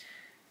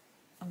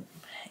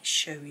 Let's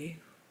show you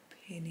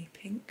peony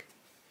pink.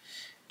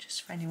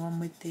 Just for anyone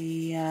with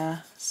the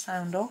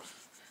sound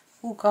off.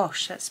 Oh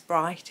gosh, that's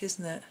bright,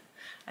 isn't it?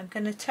 I'm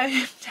going to tone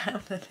him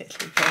down a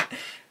little bit.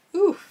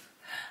 Oof.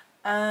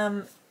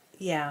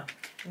 Yeah,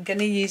 I'm going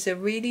to use a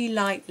really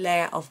light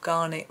layer of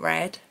garnet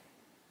red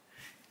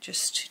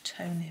just to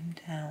tone him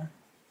down.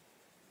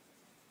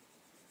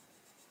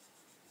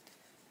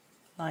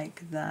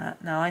 Like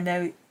that. Now I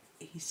know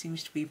he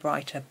seems to be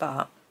brighter,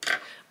 but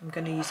I'm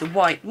going to use a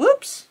white.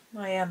 Whoops!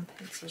 My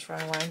pencil's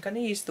run away. I'm going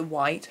to use the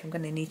white. I'm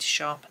going to need to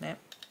sharpen it.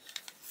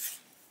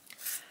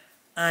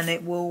 And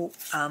it will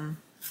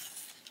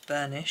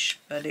burnish,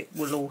 but it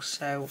will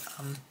also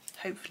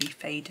hopefully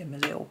fade him a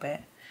little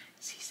bit.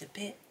 So he's a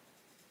bit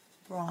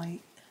bright.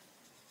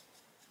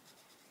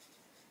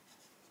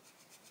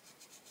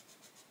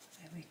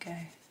 There we go.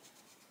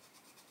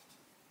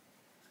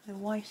 The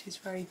white is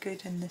very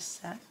good in this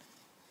set.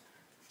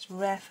 It's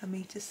rare for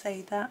me to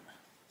say that.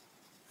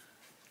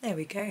 There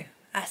we go.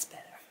 That's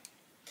better.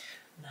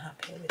 I'm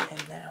happy with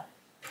him now.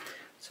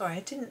 Sorry, I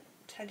didn't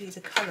tell you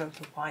the colour of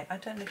the white. I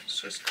don't know if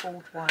it's just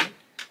called white.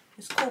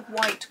 It's called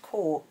white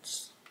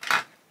quartz,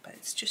 but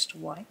it's just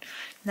white.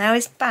 Now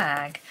his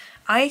bag.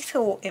 I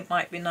thought it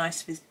might be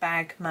nice if his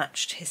bag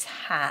matched his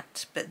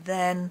hat, but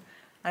then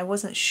I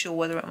wasn't sure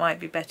whether it might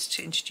be better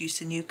to introduce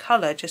a new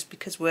colour, just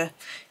because we're,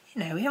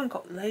 you know, we haven't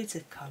got loads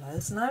of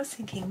colours. And I was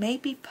thinking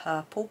maybe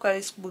purple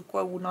would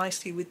go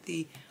nicely with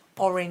the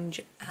orange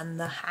and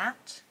the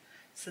hat.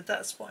 So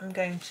that's what I'm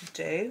going to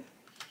do.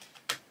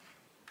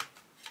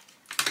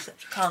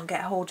 except I can't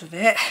get hold of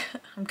it.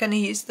 I'm going to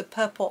use the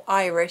purple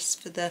iris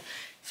for the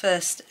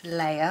first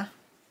layer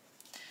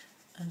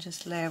and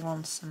just layer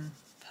on some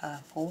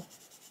purple.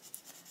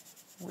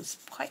 Oh, it's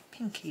quite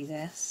pinky,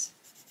 this.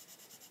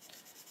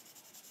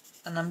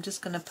 And I'm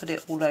just going to put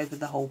it all over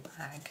the whole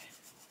bag.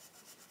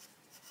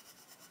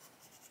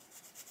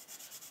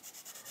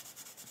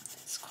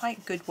 It's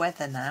quite good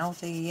weather now.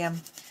 The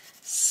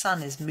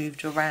sun is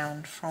moved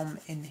around from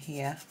in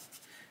here.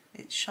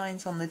 It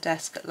shines on the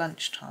desk at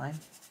lunchtime,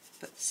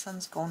 but the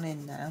sun's gone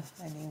in now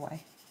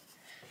anyway.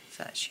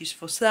 So that's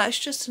useful. So that's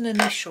just an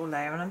initial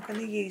layer, and I'm going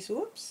to use,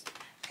 whoops,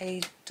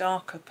 a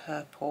darker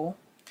purple.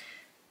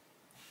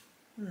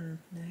 No,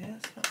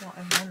 that's not what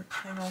I want.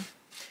 Hang on.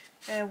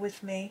 Bear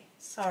with me.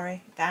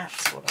 Sorry,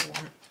 that's what I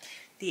want.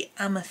 The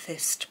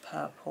Amethyst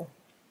purple.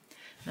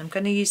 And I'm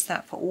going to use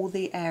that for all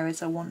the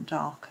areas I want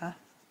darker.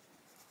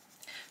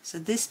 So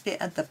this bit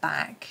at the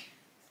back,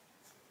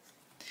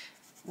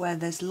 where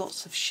there's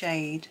lots of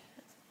shade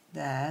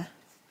there,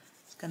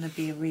 it's going to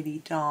be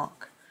really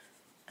dark.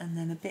 And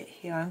then a bit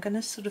here, I'm going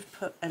to sort of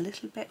put a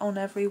little bit on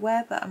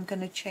everywhere, but I'm going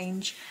to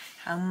change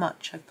how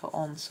much I put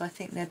on. So I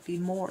think there'd be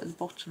more at the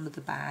bottom of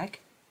the bag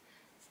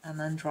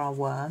and under our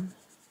worm.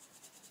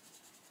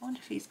 I wonder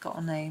if he's got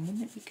a name.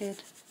 Wouldn't it be good?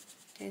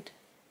 Did.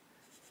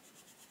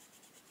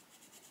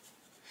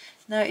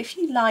 Now, if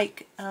you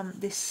like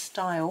this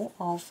style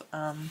of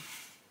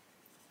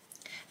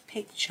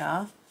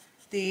picture,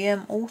 the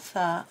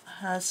author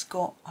has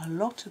got a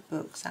lot of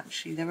books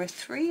actually. There are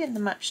 3 in the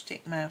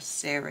Matchstick Mouse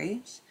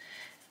series.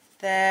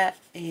 There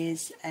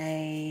is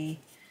a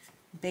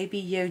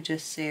Baby Yoda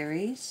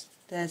series,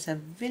 there's a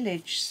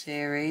Village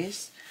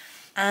series,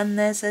 and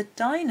there's a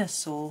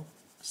Dinosaur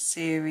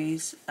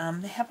series.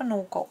 They haven't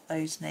all got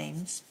those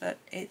names, but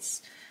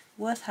it's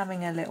worth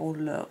having a little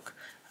look.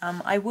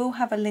 I will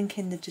have a link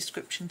in the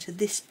description to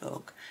this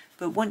book,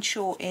 but once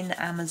you're in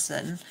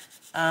Amazon,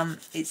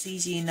 it's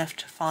easy enough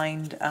to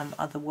find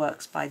other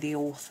works by the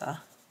author.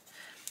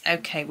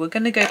 Okay, we're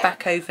going to go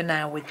back over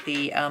now with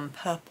the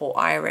purple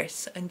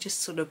iris and just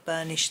sort of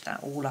burnish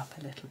that all up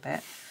a little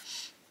bit.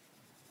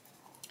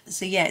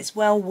 So yeah, it's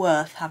well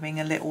worth having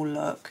a little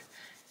look,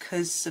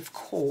 because of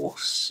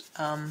course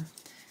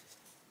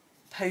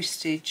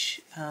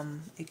postage,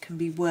 it can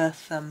be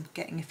worth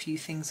getting a few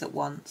things at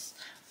once,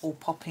 or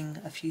popping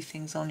a few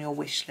things on your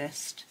wish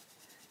list,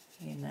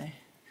 you know.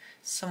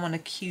 Someone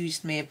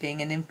accused me of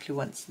being an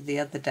influencer the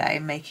other day,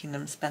 making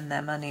them spend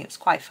their money. It was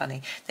quite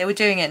funny. They were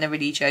doing it in a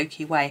really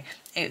jokey way.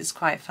 It was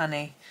quite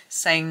funny,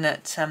 saying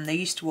that they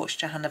used to watch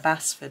Johanna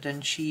Basford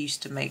and she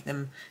used to make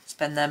them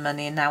spend their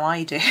money, and now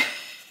I do.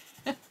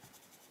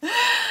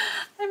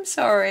 I'm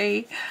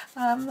sorry.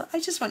 I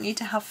just want you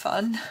to have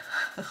fun.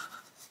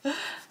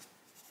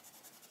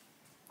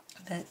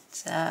 But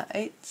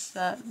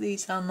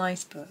these are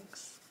nice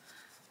books,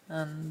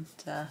 and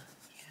yeah,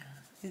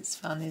 it's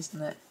fun, isn't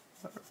it?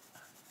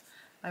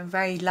 I'm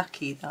very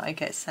lucky that I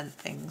get sent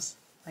things.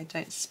 I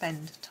don't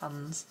spend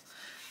tons,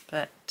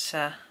 but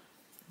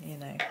you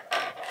know,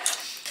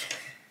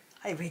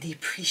 I really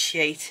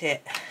appreciate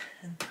it.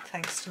 And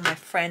thanks to my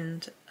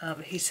friend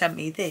who sent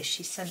me this.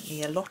 She sent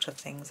me a lot of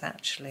things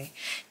actually.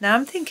 Now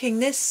I'm thinking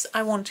this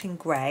I want in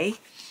grey.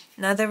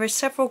 Now there are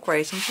several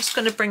greys. I'm just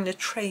going to bring the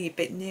tray a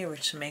bit nearer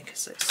to me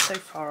because it's so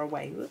far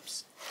away.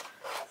 Whoops.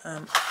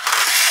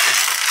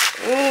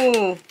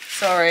 Oh,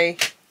 sorry.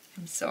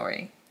 I'm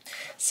sorry.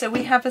 So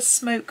we have a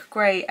smoke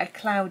grey, a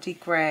cloudy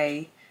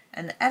grey,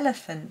 an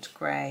elephant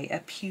grey, a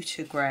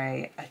pewter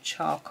grey, a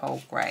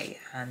charcoal grey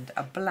and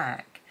a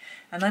black.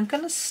 And I'm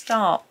going to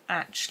start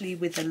actually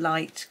with a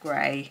light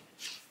grey.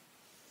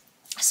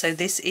 So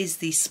this is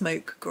the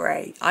smoke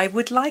grey. I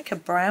would like a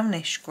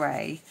brownish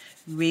grey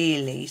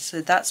really,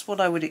 so that's what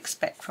I would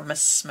expect from a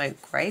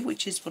smoke grey,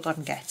 which is what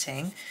I'm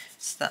getting,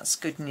 so that's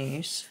good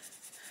news.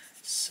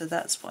 So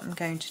that's what I'm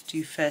going to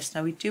do first.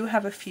 Now we do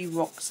have a few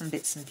rocks and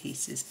bits and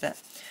pieces, but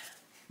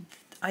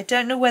I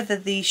don't know whether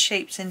these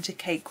shapes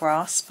indicate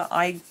grass, but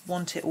I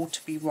want it all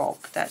to be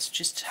rock. That's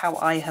just how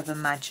I have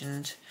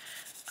imagined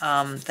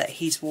that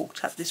he's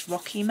walked up this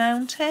rocky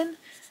mountain.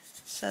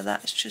 So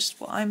that's just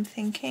what I'm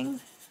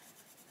thinking.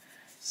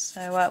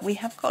 So we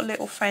have got a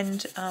little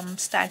friend,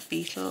 stag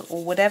beetle,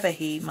 or whatever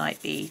he might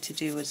be, to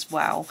do as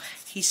well.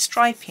 He's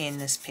stripy in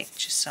this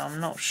picture, so I'm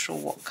not sure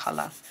what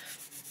colour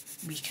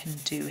we can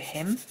do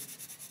him.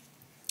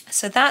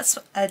 So that's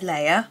a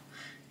layer.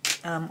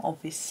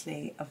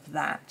 Obviously of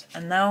that,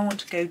 and now I want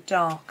to go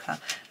darker,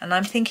 and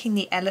I'm thinking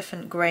the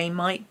elephant grey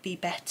might be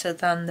better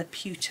than the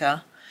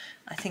pewter.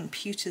 I think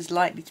pewter is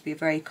likely to be a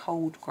very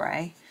cold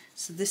grey,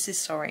 so this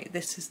is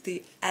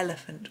the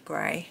elephant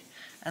grey,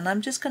 and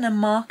I'm just going to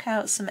mark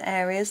out some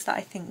areas that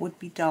I think would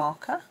be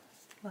darker,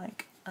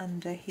 like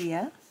under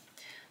here,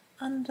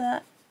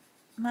 under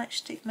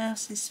Matchstick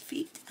Mouse's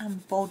feet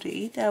and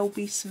body there will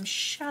be some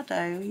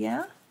shadow,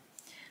 yeah,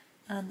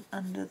 and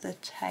under the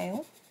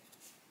tail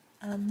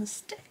and the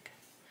stick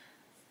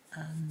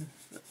and the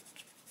foot,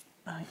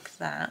 like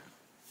that.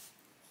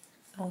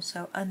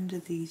 Also under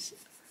these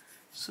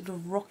sort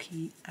of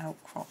rocky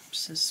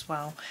outcrops as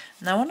well.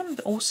 Now what I'm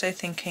also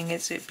thinking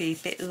is it'd be a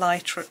bit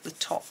lighter at the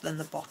top than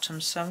the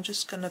bottom, so I'm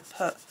just going to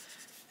put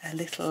a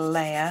little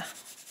layer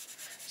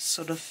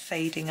sort of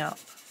fading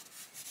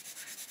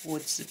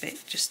upwards a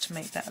bit just to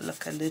make that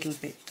look a little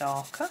bit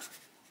darker,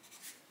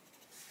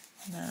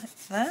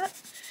 like that.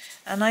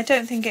 And I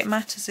don't think it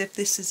matters if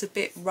this is a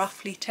bit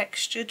roughly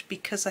textured,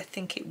 because I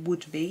think it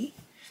would be.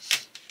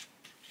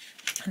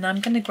 And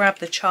I'm going to grab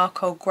the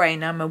charcoal grey.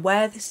 Now I'm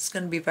aware this is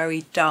going to be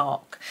very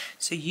dark,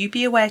 so you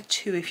be aware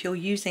too if you're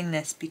using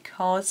this,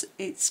 because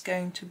it's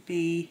going to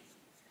be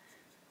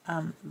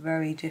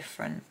very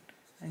different.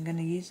 I'm going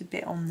to use a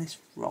bit on this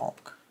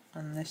rock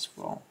and this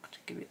rock to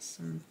give it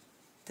some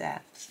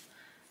depth,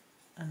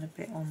 and a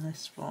bit on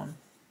this one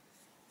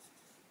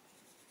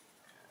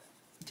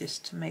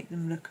just to make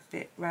them look a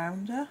bit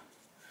rounder,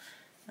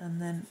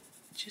 and then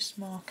just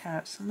mark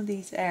out some of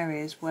these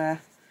areas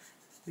where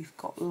we've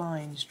got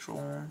lines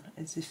drawn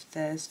as if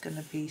there's going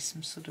to be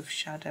some sort of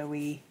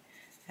shadowy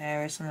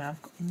areas. I mean, I'm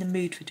in the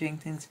mood for doing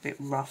things a bit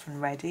rough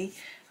and ready.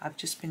 I've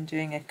just been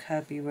doing a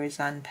Kirby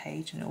Roseanne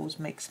page, and it always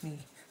makes me,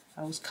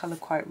 I always colour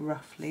quite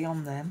roughly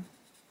on them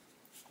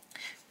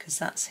because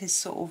that's his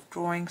sort of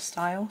drawing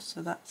style,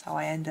 so that's how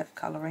I end up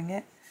colouring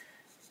it.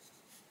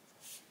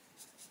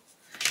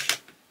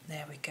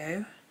 There we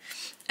go.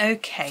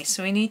 Okay,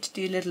 so we need to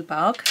do Little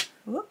Bug.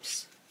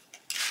 Whoops.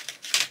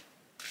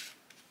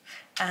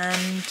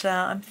 And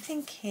I'm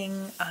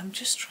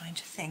just trying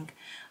to think,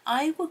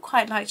 I would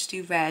quite like to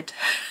do red.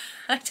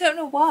 I don't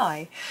know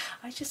why,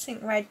 I just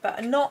think red,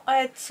 but not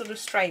a sort of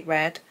straight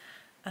red.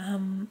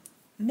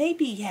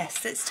 Maybe,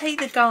 yes, let's take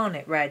the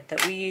garnet red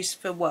that we used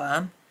for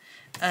Worm,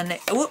 and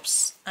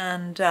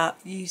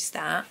use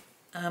that.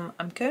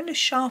 I'm going to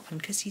sharpen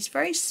because he's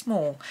very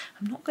small.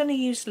 I'm not going to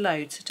use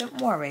loads, so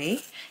don't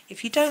worry.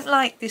 If you don't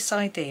like this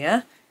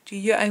idea, do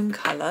your own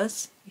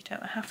colours. You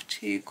don't have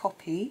to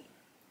copy.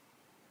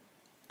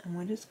 And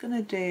we're just going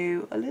to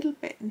do a little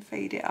bit and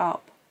fade it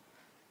up,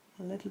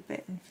 a little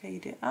bit and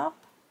fade it up,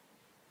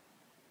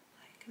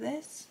 like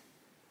this.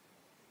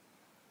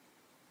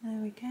 There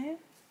we go.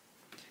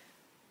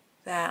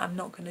 There, I'm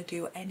not going to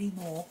do any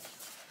more.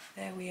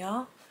 There we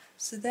are.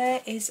 So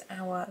there is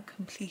our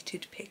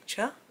completed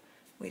picture,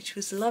 which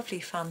was lovely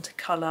fun to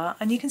colour.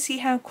 And you can see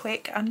how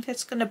quick, I'm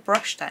just going to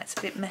brush that, it's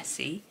a bit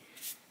messy.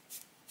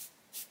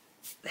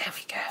 There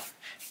we go.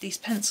 These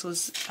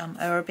pencils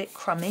are a bit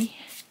crummy.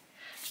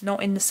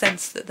 Not in the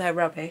sense that they're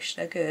rubbish,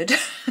 they're good,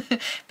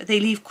 but they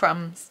leave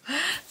crumbs.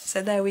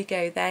 So there we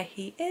go, there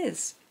he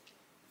is.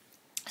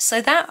 So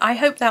that, I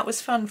hope that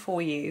was fun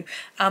for you.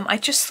 I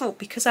just thought,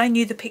 because I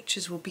knew the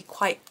pictures would be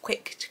quite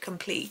quick to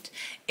complete,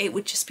 it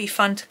would just be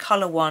fun to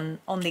colour one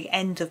on the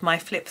end of my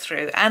flip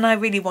through, and I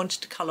really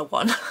wanted to colour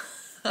one.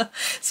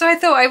 So I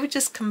thought I would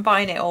just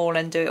combine it all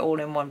and do it all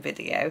in one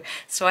video.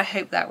 So I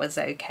hope that was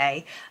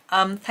okay.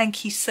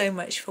 Thank you so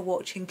much for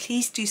watching.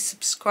 Please do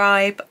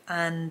subscribe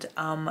and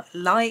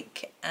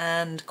like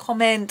and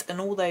comment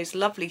and all those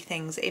lovely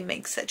things. It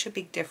makes such a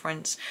big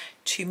difference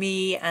to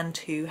me and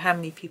to how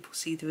many people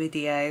see the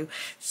video.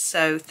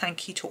 So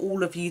thank you to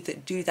all of you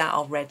that do that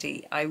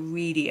already. I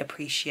really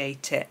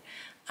appreciate it.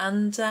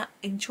 And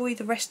enjoy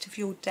the rest of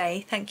your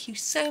day. Thank you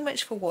so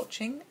much for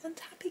watching, and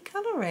happy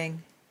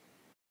colouring.